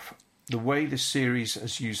Stephen Dorff. The way this series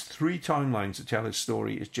has used 3 timelines to tell its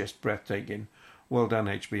story is just breathtaking. Well done,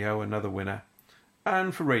 HBO, another winner.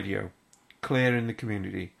 And for radio, Claire in the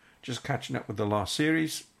Community. Just catching up with the last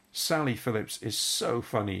series. Sally Phillips is so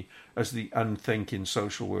funny as the unthinking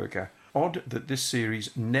social worker. Odd that this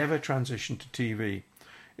series never transitioned to TV.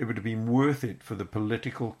 It would have been worth it for the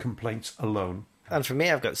political complaints alone. And for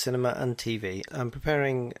me, I've got cinema and TV. I'm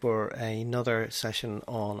preparing for another session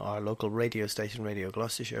on our local radio station, Radio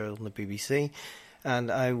Gloucestershire, on the BBC.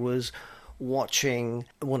 And I was watching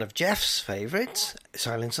one of Jeff's favourites,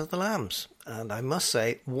 Silence of the Lambs. And I must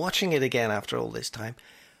say, watching it again after all this time,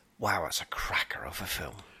 wow, it's a cracker of a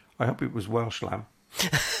film. I hope it was Welsh lamb.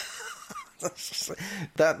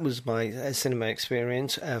 That was my cinema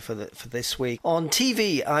experience for this week. On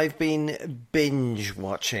TV, I've been binge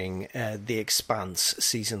watching The Expanse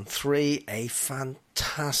Season 3, a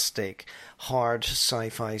fantastic hard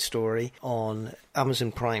sci-fi story on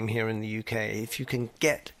Amazon Prime here in the UK. If you can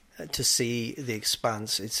get to see The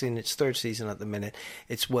Expanse, it's in its 3rd season at the minute.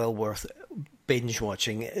 It's well worth binge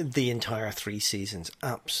watching the entire 3 seasons.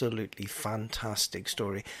 Absolutely fantastic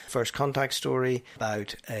story. First contact story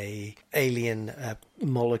about a alien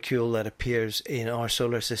molecule that appears in our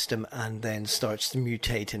solar system and then starts to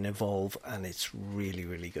mutate and evolve, and it's really,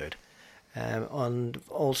 really good. And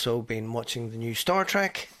also been watching the new Star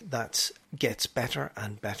Trek. That gets better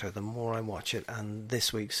and better the more I watch it, and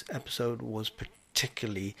this week's episode was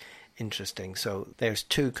particularly interesting. So there's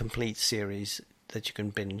 2 complete series that you can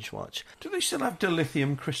binge watch. Do they still have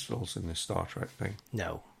dilithium crystals in this Star Trek thing?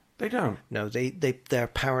 No. They don't? No, they're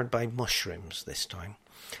powered by mushrooms this time.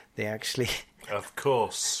 They actually... Of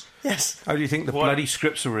course. Yes. How do you think the bloody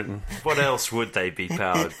scripts are written? What else would they be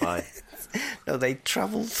powered by? No, they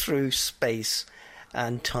travel through space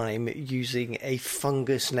and time using a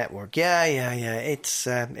fungus network. Yeah. It's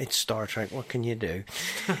Star Trek. What can you do?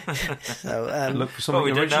 So, look for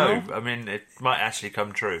something original. Don't know. I mean, it might actually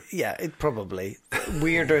come true. Yeah, it probably.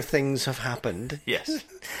 Weirder things have happened. Yes.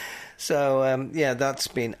 So, yeah, that's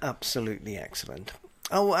been absolutely excellent.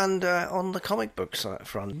 Oh, and on the comic books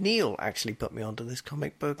front, Neil actually put me onto this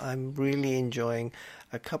comic book. I'm really enjoying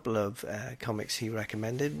a couple of comics he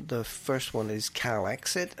recommended. The first one is Cal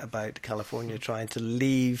Exit, about California trying to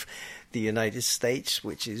leave the United States,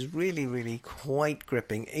 which is really, really quite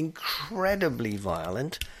gripping, incredibly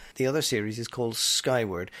violent. The other series is called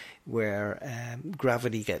Skyward, where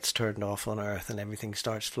gravity gets turned off on Earth and everything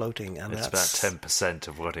starts floating. And it's about 10%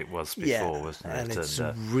 of what it was before, wasn't it? And it's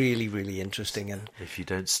really, really interesting. And if you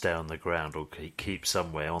don't stay on the ground or keep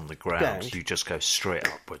somewhere on the ground, you just go straight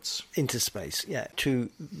upwards. Into space, yeah. 2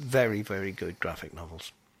 very, very good graphic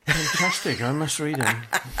novels. Fantastic, I must read them.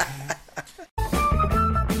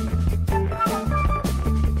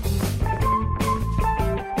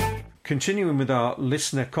 Continuing with our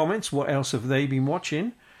listener comments, what else have they been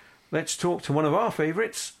watching? Let's talk to one of our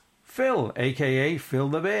favourites, Phil, a.k.a. Phil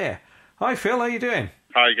the Bear. Hi, Phil, how you doing?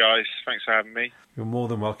 Hi, guys. Thanks for having me. You're more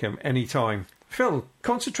than welcome, anytime. Phil,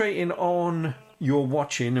 concentrating on your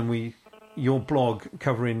watching and your blog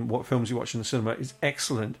covering what films you watch in the cinema is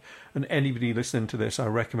excellent. And anybody listening to this, I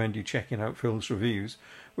recommend you checking out Phil's reviews.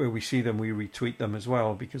 Where we see them, we retweet them as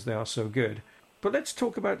well because they are so good. But let's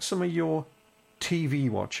talk about some of your TV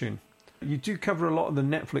watching. You do cover a lot of the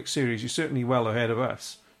Netflix series. You're certainly well ahead of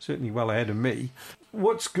us, certainly well ahead of me.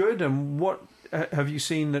 What's good and what have you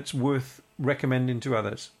seen that's worth recommending to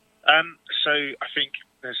others? So I think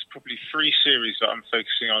there's probably 3 series that I'm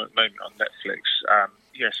focusing on at the moment on Netflix.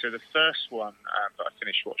 So the first one that I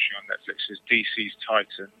finished watching on Netflix is DC's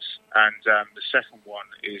Titans, and the second one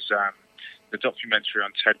is the documentary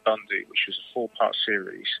on Ted Bundy, which was a 4-part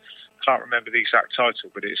series. Can't remember the exact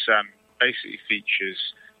title, but it's basically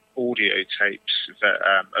features audio tapes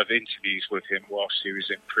of interviews with him whilst he was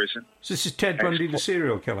in prison. So this is Ted Bundy, the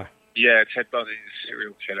serial killer? Yeah, Ted Bundy, the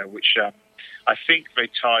serial killer, which I think they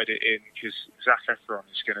tied it in because Zac Efron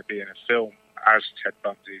is going to be in a film as Ted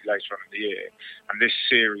Bundy later on in the year. And this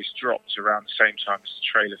series dropped around the same time as the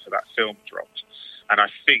trailer for that film dropped. And I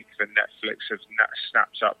think that Netflix have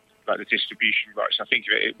snapped up like the distribution rights. I think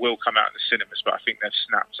it will come out in the cinemas, but I think they've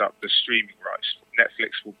snapped up the streaming rights.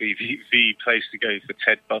 Netflix will be the place to go for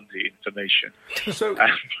Ted Bundy information, so,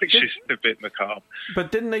 which is a bit macabre.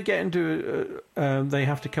 But didn't they get into they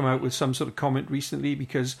have to come out with some sort of comment recently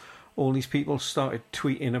because all these people started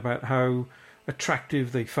tweeting about how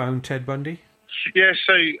attractive they found Ted Bundy? Yeah,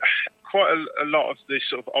 so quite a lot of this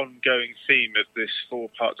sort of ongoing theme of this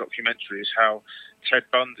 4-part documentary is how Ted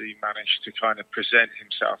Bundy managed to kind of present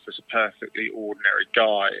himself as a perfectly ordinary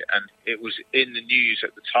guy, and it was in the news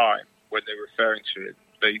at the time when they were referring to it.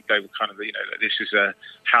 They were kind of, like, this is a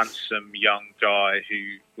handsome young guy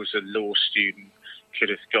who was a law student, could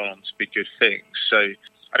have gone on to be good things. So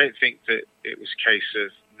I don't think that it was a case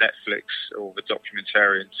of Netflix or the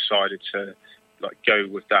documentarian decided to go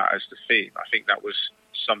with that as the theme. I think that was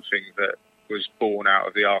something that was born out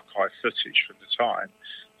of the archive footage from the time,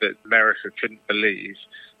 that America couldn't believe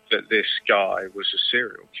that this guy was a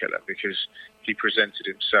serial killer because he presented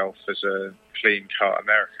himself as a clean-cut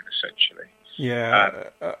American, essentially. Yeah,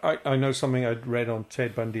 I know something I'd read on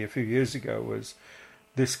Ted Bundy a few years ago was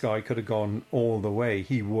this guy could have gone all the way.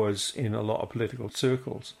 He was in a lot of political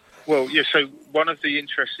circles. Well, yeah, so one of the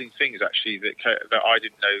interesting things, actually, that I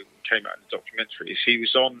didn't know came out in the documentary is he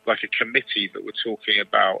was on, a committee that were talking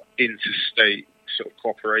about interstate sort of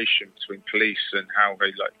cooperation between police and how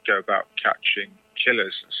they, go about catching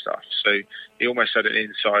killers and stuff. So he almost had an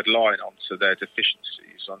inside line onto their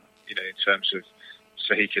deficiencies on, in terms of,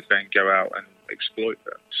 so he could then go out and exploit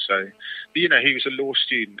them. So, he was a law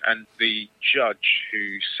student, and the judge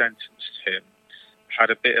who sentenced him had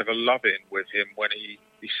a bit of a love-in with him when he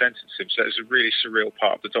sentenced him. So it's a really surreal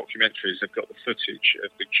part of the documentary is they've got the footage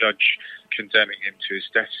of the judge condemning him to his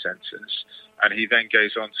death sentence, and he then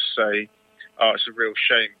goes on to say, it's a real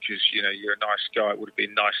shame because, you're a nice guy. It would have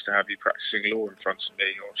been nice to have you practicing law in front of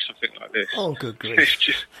me or something like this. Oh, good grief. It's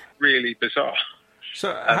just really bizarre.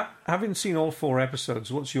 So, having seen all 4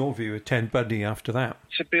 episodes, what's your view of Ted Bundy after that?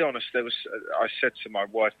 To be honest, I said to my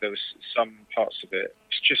wife, there was some parts of it,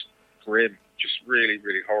 it's just grim, just really,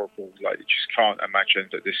 really horrible. You just can't imagine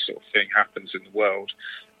that this sort of thing happens in the world.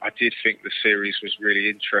 I did think the series was really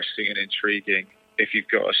interesting and intriguing if you've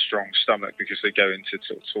got a strong stomach, because they go into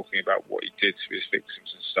sort of talking about what he did to his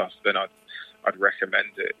victims and stuff, then I'd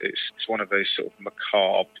recommend it. It's one of those sort of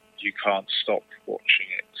macabre, you can't stop watching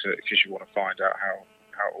it because you want to find out how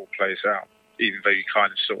it all plays out, even though you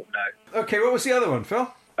kind of sort of know. Okay, what was the other one,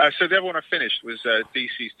 Phil? So the other one I finished was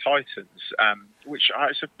DC's Titans, which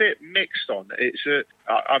it's a bit mixed on.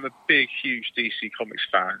 I'm a big, huge DC Comics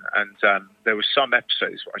fan, and there were some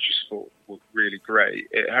episodes that I just thought were really great.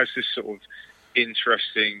 It has this sort of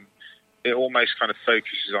interesting. It almost kind of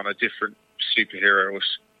focuses on a different superhero or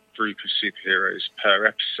group of superheroes per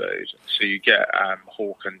episode. So you get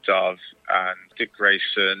Hawk and Dove and Dick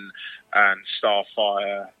Grayson and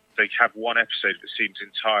Starfire. They have one episode that seems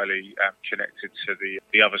entirely connected to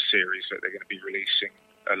the other series that they're going to be releasing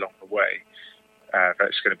along the way.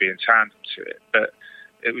 That's going to be in tandem to it. But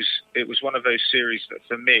it was one of those series that,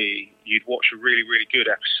 for me, you'd watch a really, really good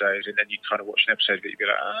episode, and then you'd kind of watch an episode that you'd be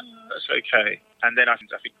like, that's okay. And then I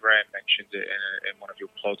think Graham mentioned it in one of your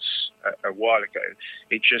pods a while ago.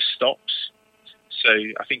 It just stops. So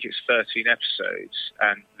I think it's 13 episodes,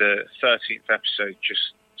 and the 13th episode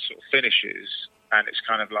just sort of finishes, and it's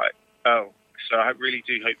kind of like, oh. So I really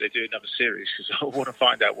do hope they do another series, because I want to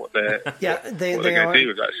find out what they're going to do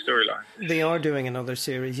with that storyline. They are doing another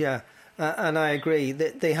series, yeah. And I agree.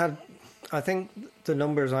 They had, I think the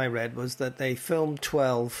numbers I read was that they filmed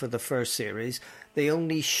 12 for the first series. They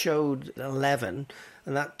only showed 11,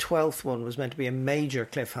 and that 12th one was meant to be a major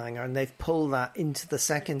cliffhanger, and they've pulled that into the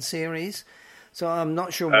second series. So I'm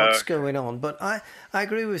not sure what's going on. But I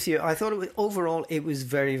agree with you. I thought overall it was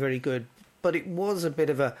very, very good. But it was a bit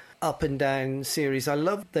of a up and down series. I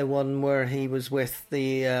loved the one where he was with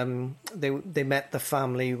the they met the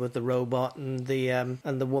family with the robot and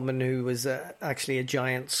the woman who was actually a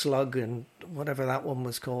giant slug, and whatever that one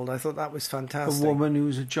was called. I thought that was fantastic. A woman who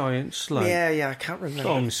was a giant slug. Yeah, I can't remember.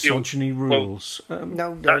 Oh, misogyny rules.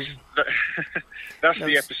 No. That's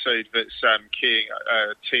the episode that's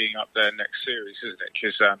teeing up their next series, isn't it?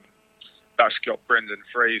 Because that's got Brendan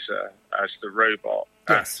Fraser as the robot.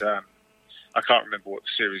 Yes. And, I can't remember what the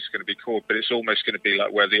series is going to be called, but it's almost going to be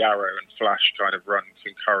like where the Arrow and Flash kind of run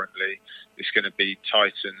concurrently. It's going to be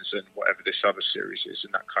Titans and whatever this other series is,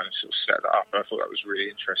 and that kind of sort of set that up. I thought that was really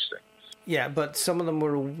interesting. Yeah, but some of them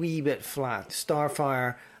were a wee bit flat.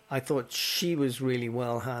 Starfire, I thought she was really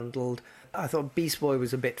well handled. I thought Beast Boy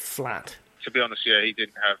was a bit flat. To be honest, yeah, he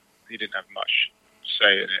didn't have much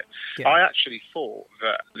say in it. Yeah. I actually thought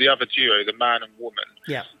that the other duo, the man and woman,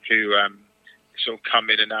 who sort of come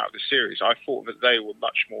in and out of the series, I thought that they were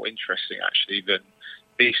much more interesting actually than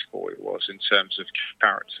Beast Boy was in terms of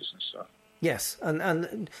characters and stuff. Yes,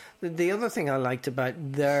 and the other thing I liked about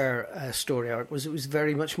their story arc was it was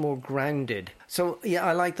very much more grounded. So yeah,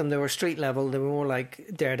 I liked them. They were street level. They were more like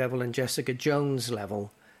Daredevil and Jessica Jones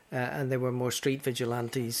level, and they were more street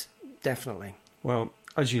vigilantes, definitely. Well,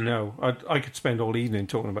 as you know, I could spend all evening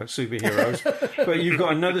talking about superheroes, but you've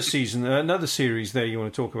got another series there you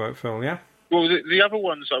want to talk about, Phil, yeah? Well, the other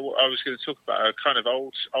ones I was going to talk about are kind of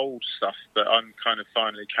old stuff, but I'm kind of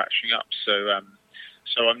finally catching up. So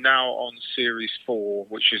I'm now on Series 4,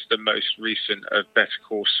 which is the most recent of Better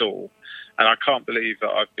Call Saul, and I can't believe that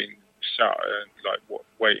I've been sat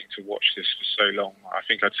waiting to watch this for so long. I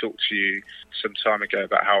think I talked to you some time ago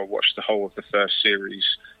about how I watched the whole of the first series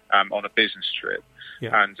on a business trip.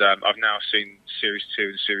 Yeah. And I've now seen Series 2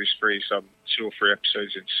 and Series 3, so I'm 2 or 3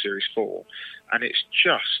 episodes into Series 4, and it's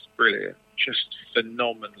just brilliant, just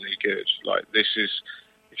phenomenally good. Like, this is,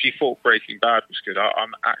 if you thought Breaking Bad was good,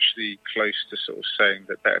 I'm actually close to sort of saying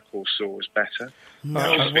that Better Call Saul is better.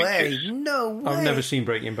 No way. I've never seen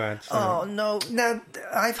Breaking Bad. So. Oh, no. Now,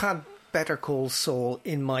 I've had Better Call Saul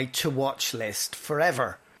in my to-watch list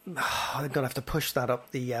forever. Oh, I'm going to have to push that up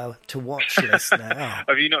the to-watch list now.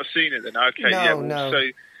 Have you not seen it then? Okay, no.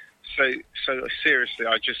 So seriously,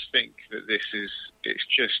 I just think that it's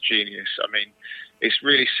just genius. I mean, it's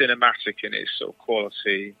really cinematic in its sort of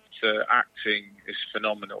quality. The acting is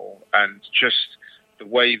phenomenal, and just the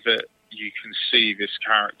way that you can see this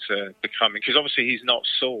character becoming, because obviously he's not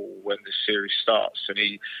Saul when the series starts, and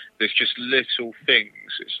there's just little things.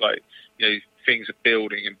 It's like, things are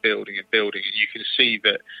building and building and building, and you can see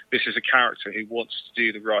that this is a character who wants to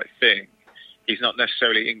do the right thing. He's not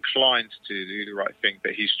necessarily inclined to do the right thing,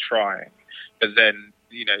 but he's trying. But then,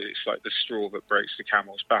 it's like the straw that breaks the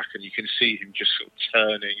camel's back, and you can see him just sort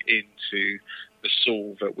of turning into the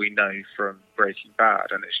Saul that we know from Breaking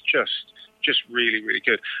Bad, and it's just really, really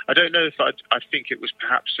good. I don't know if I think it was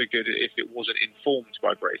perhaps so good if it wasn't informed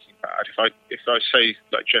by Breaking Bad. If I say,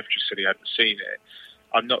 like Jeff just said, he hadn't seen it,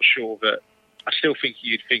 I'm not sure that. I still think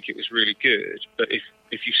you'd think it was really good, but if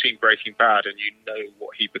you've seen Breaking Bad and you know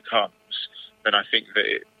what he becomes, then I think that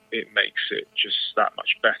it makes it just that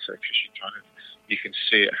much better, because you can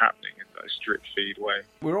see it happening in that drip feed way.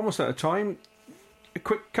 We're almost out of time. A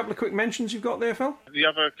couple of quick mentions you've got there, Phil? The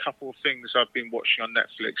other couple of things I've been watching on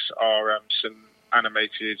Netflix are some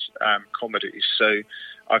animated comedies. So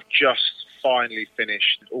I've just finally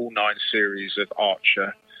finished all 9 series of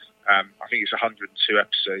Archer. I think it's 102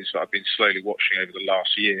 episodes that I've been slowly watching over the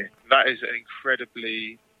last year. That is an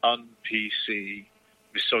incredibly un-PC,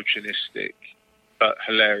 misogynistic, but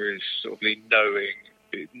hilarious, sort of knowing,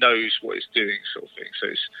 it knows what it's doing sort of thing. So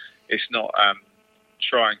it's not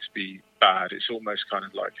trying to be bad. It's almost kind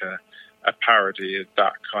of like a parody of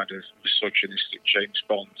that kind of misogynistic James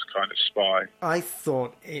Bond kind of spy. I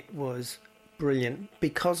thought it was brilliant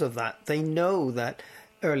because of that. They know that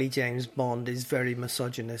early James Bond is very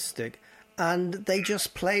misogynistic, and they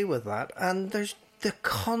just play with that. And there's the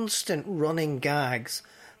constant running gags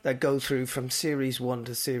that go through from series 1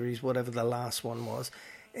 to series whatever the last one was.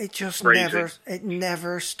 It just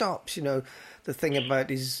never stops. You know, the thing about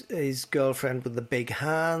his girlfriend with the big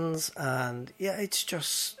hands, and yeah, it's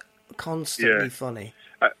just constantly funny.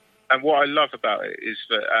 And what I love about it is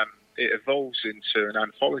that it evolves into an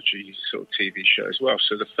anthology sort of TV show as well.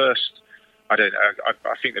 So the first, I don't know,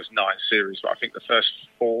 I think there's 9 series, but I think the first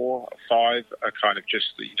 4 or 5 are kind of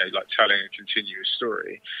just, like telling a continuous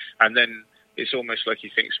story. And then it's almost like he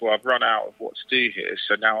thinks, well, I've run out of what to do here,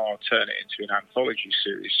 so now I'll turn it into an anthology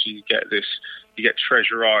series. So you get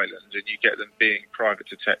Treasure Island, and you get them being private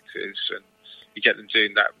detectives, and you get them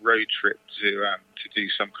doing that road trip to do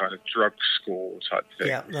some kind of drug score type thing.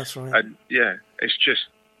 Yeah, that's right. And yeah, it's just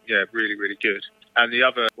really, really good. And the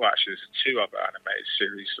other, well, actually, there's 2 other animated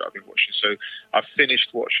series that I've been watching. So I've finished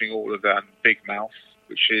watching all of Big Mouth,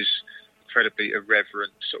 which is incredibly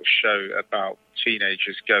irreverent sort of show about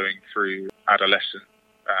teenagers going through adolescent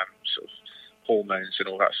sort of hormones and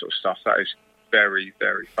all that sort of stuff. That is very,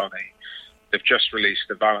 very funny. They've just released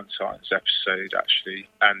the Valentine's episode, actually,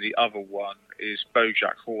 and the other one is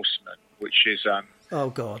BoJack Horseman, which is... oh,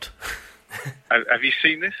 God. Have you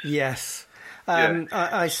seen this? Yes.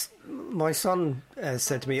 My son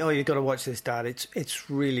said to me, "Oh, you've got to watch this, Dad. It's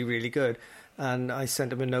really, really good." And I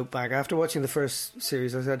sent him a note back. After watching the first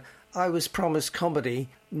series, I said, I was promised comedy,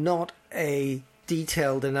 not a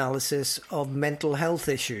detailed analysis of mental health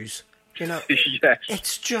issues. You know, yes.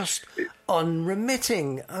 It's just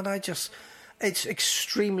unremitting. And it's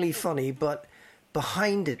extremely funny, but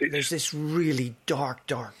behind it, there's this really dark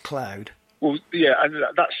cloud. Well, yeah, and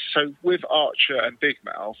that's so with Archer and Big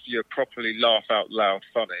Mouth, you're properly laugh out loud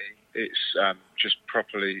funny. It's just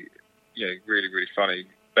properly, really, really funny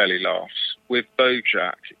belly laughs. With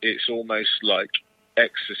BoJack, it's almost like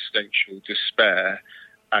existential despair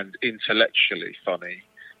and intellectually funny.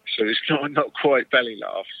 So it's not quite belly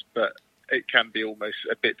laughs, but it can be almost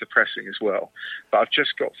a bit depressing as well. But I've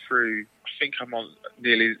just got through, I think I'm on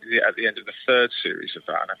nearly at the end of the 3rd series of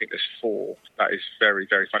that, and I think there's 4. That is very,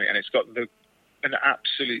 very funny. And it's got an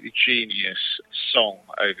absolutely genius song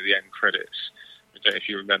over the end credits. I don't know if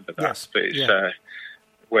you remember that, yes, but it's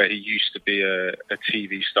where he used to be a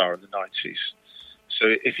TV star in the 90s.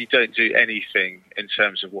 So if you don't do anything in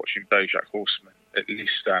terms of watching BoJack Horseman, at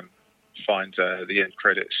least find the end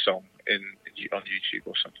credits song on YouTube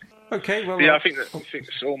or something. Okay, well... Yeah, I think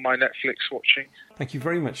that's all my Netflix watching. Thank you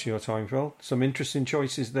very much for your time, Phil. Some interesting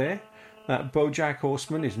choices there. BoJack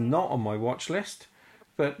Horseman is not on my watch list,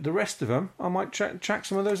 but the rest of them, I might track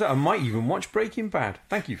some of those out. I might even watch Breaking Bad.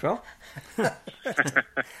 Thank you, Phil.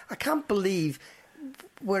 I can't believe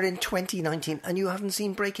we're in 2019 and you haven't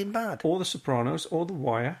seen Breaking Bad. Or The Sopranos, or The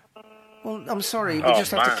Wire. Well, I'm sorry, we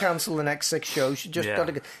just have to cancel the next 6 shows. You just got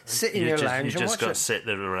to sit in your lounge and watch it. You just got to sit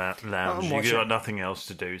there around lounge. You've got nothing else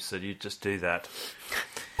to do, so you just do that.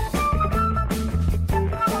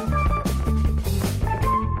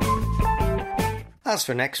 As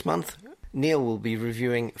for next month, Neil will be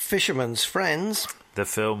reviewing Fisherman's Friends. The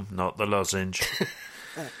film, not the lozenge.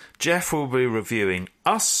 Jeff will be reviewing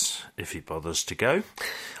Us, if he bothers to go.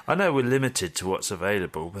 I know we're limited to what's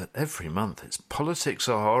available, but every month it's politics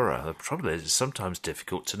or horror. The trouble is, it's sometimes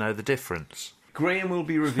difficult to know the difference. Graham will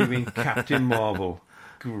be reviewing Captain Marvel.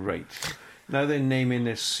 Great. Now they're naming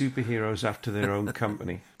their superheroes after their own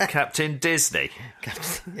company. Captain Disney.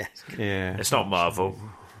 Yes. Yeah. It's not Marvel.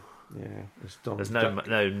 Yeah. It's Donald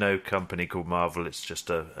There's no company called Marvel. It's just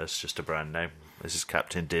a brand name. This is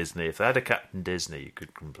Captain Disney. If they had a Captain Disney, you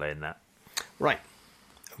could complain that. Right.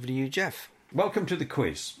 Over to you, Jeff. Welcome to the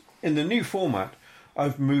quiz. In the new format,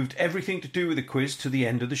 I've moved everything to do with the quiz to the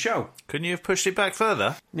end of the show. Couldn't you have pushed it back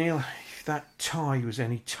further? Neil, if that tie was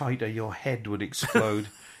any tighter, your head would explode.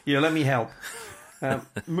 Yeah, let me help.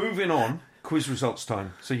 Moving on, quiz results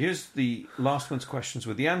time. So here's the last month's questions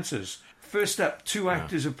with the answers. First up, 2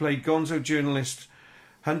 actors have played Gonzo journalist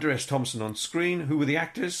Hunter S. Thompson on screen. Who were the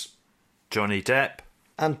actors? Johnny Depp.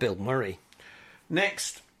 And Bill Murray.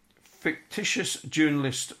 Next, fictitious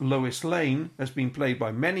journalist Lois Lane has been played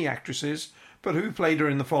by many actresses, but who played her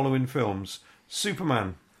in the following films?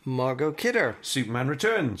 Superman. Margot Kidder. Superman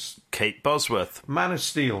Returns. Kate Bosworth. Man of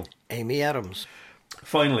Steel. Amy Adams.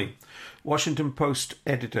 Finally, Washington Post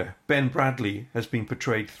editor Ben Bradley has been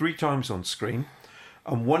portrayed 3 times on screen,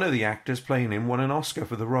 and one of the actors playing him won an Oscar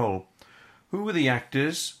for the role. Who were the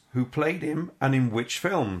actors who played him and in which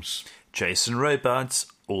films? Jason Robards,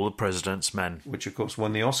 All the President's Men. Which, of course,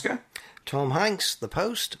 won the Oscar. Tom Hanks, The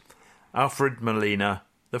Post. Alfred Molina,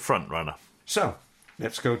 The Frontrunner. So,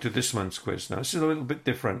 let's go to this month's quiz now. This is a little bit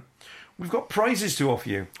different. We've got prizes to offer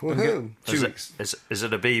you. Woohoo! Is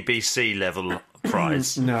it a BBC level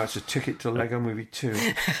prize? No, it's a ticket to Lego Movie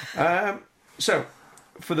 2. So,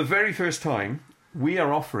 for the very first time, we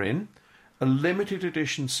are offering a limited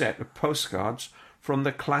edition set of postcards from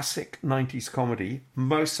the classic 90s comedy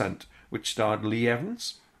Mouse Hunt, which starred Lee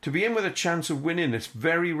Evans. To be in with a chance of winning this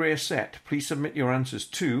very rare set, please submit your answers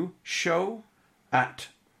to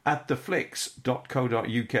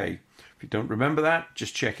show@theflix.co.uk. If you don't remember that,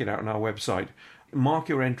 just check it out on our website. Mark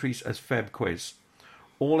your entries as Feb Quiz.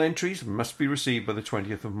 All entries must be received by the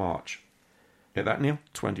 20th of March. Get that, Neil?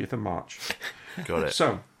 20th of March. Got it.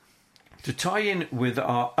 So, to tie in with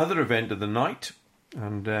our other event of the night,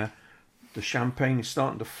 and the champagne is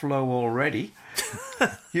starting to flow already,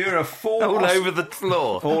 here are 4... All over the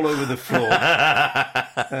floor. All over the floor.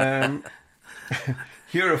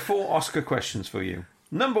 Here are 4 Oscar questions for you.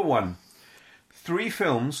 Number 1. 3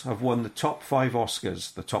 films have won the top 5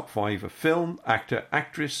 Oscars. The top 5 are film, actor,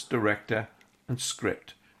 actress, director, and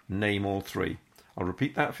script. Name all 3. I'll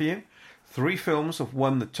repeat that for you. 3 films have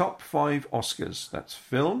won the top 5 Oscars. That's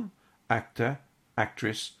film, actor,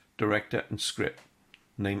 actress, director, and script.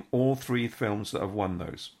 Name all 3 films that have won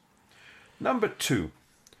those. Number 2.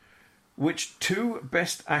 Which 2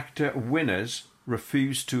 Best Actor winners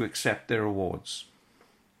refused to accept their awards?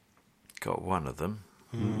 Got one of them.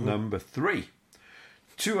 Number 3.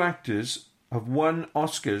 2 actors have won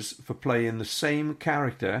Oscars for playing the same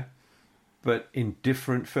character but in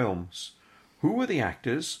different films. Who were the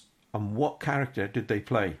actors and what character did they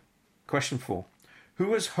play? Question 4.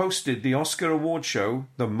 Who has hosted the Oscar award show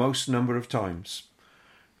the most number of times?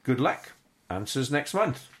 Good luck. Answers next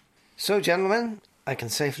month. So, gentlemen, I can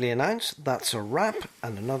safely announce that's a wrap,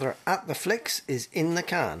 and another At the Flicks is in the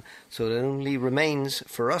can. So it only remains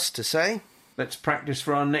for us to say, let's practice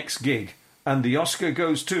for our next gig. And the Oscar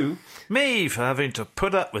goes to... me, for having to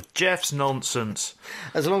put up with Jeff's nonsense.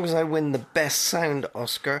 As long as I win the Best Sound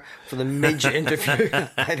Oscar for the Midge interview,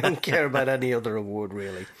 I don't care about any other award,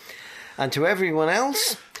 really. And to everyone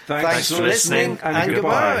else, thanks for listening and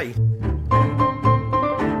goodbye.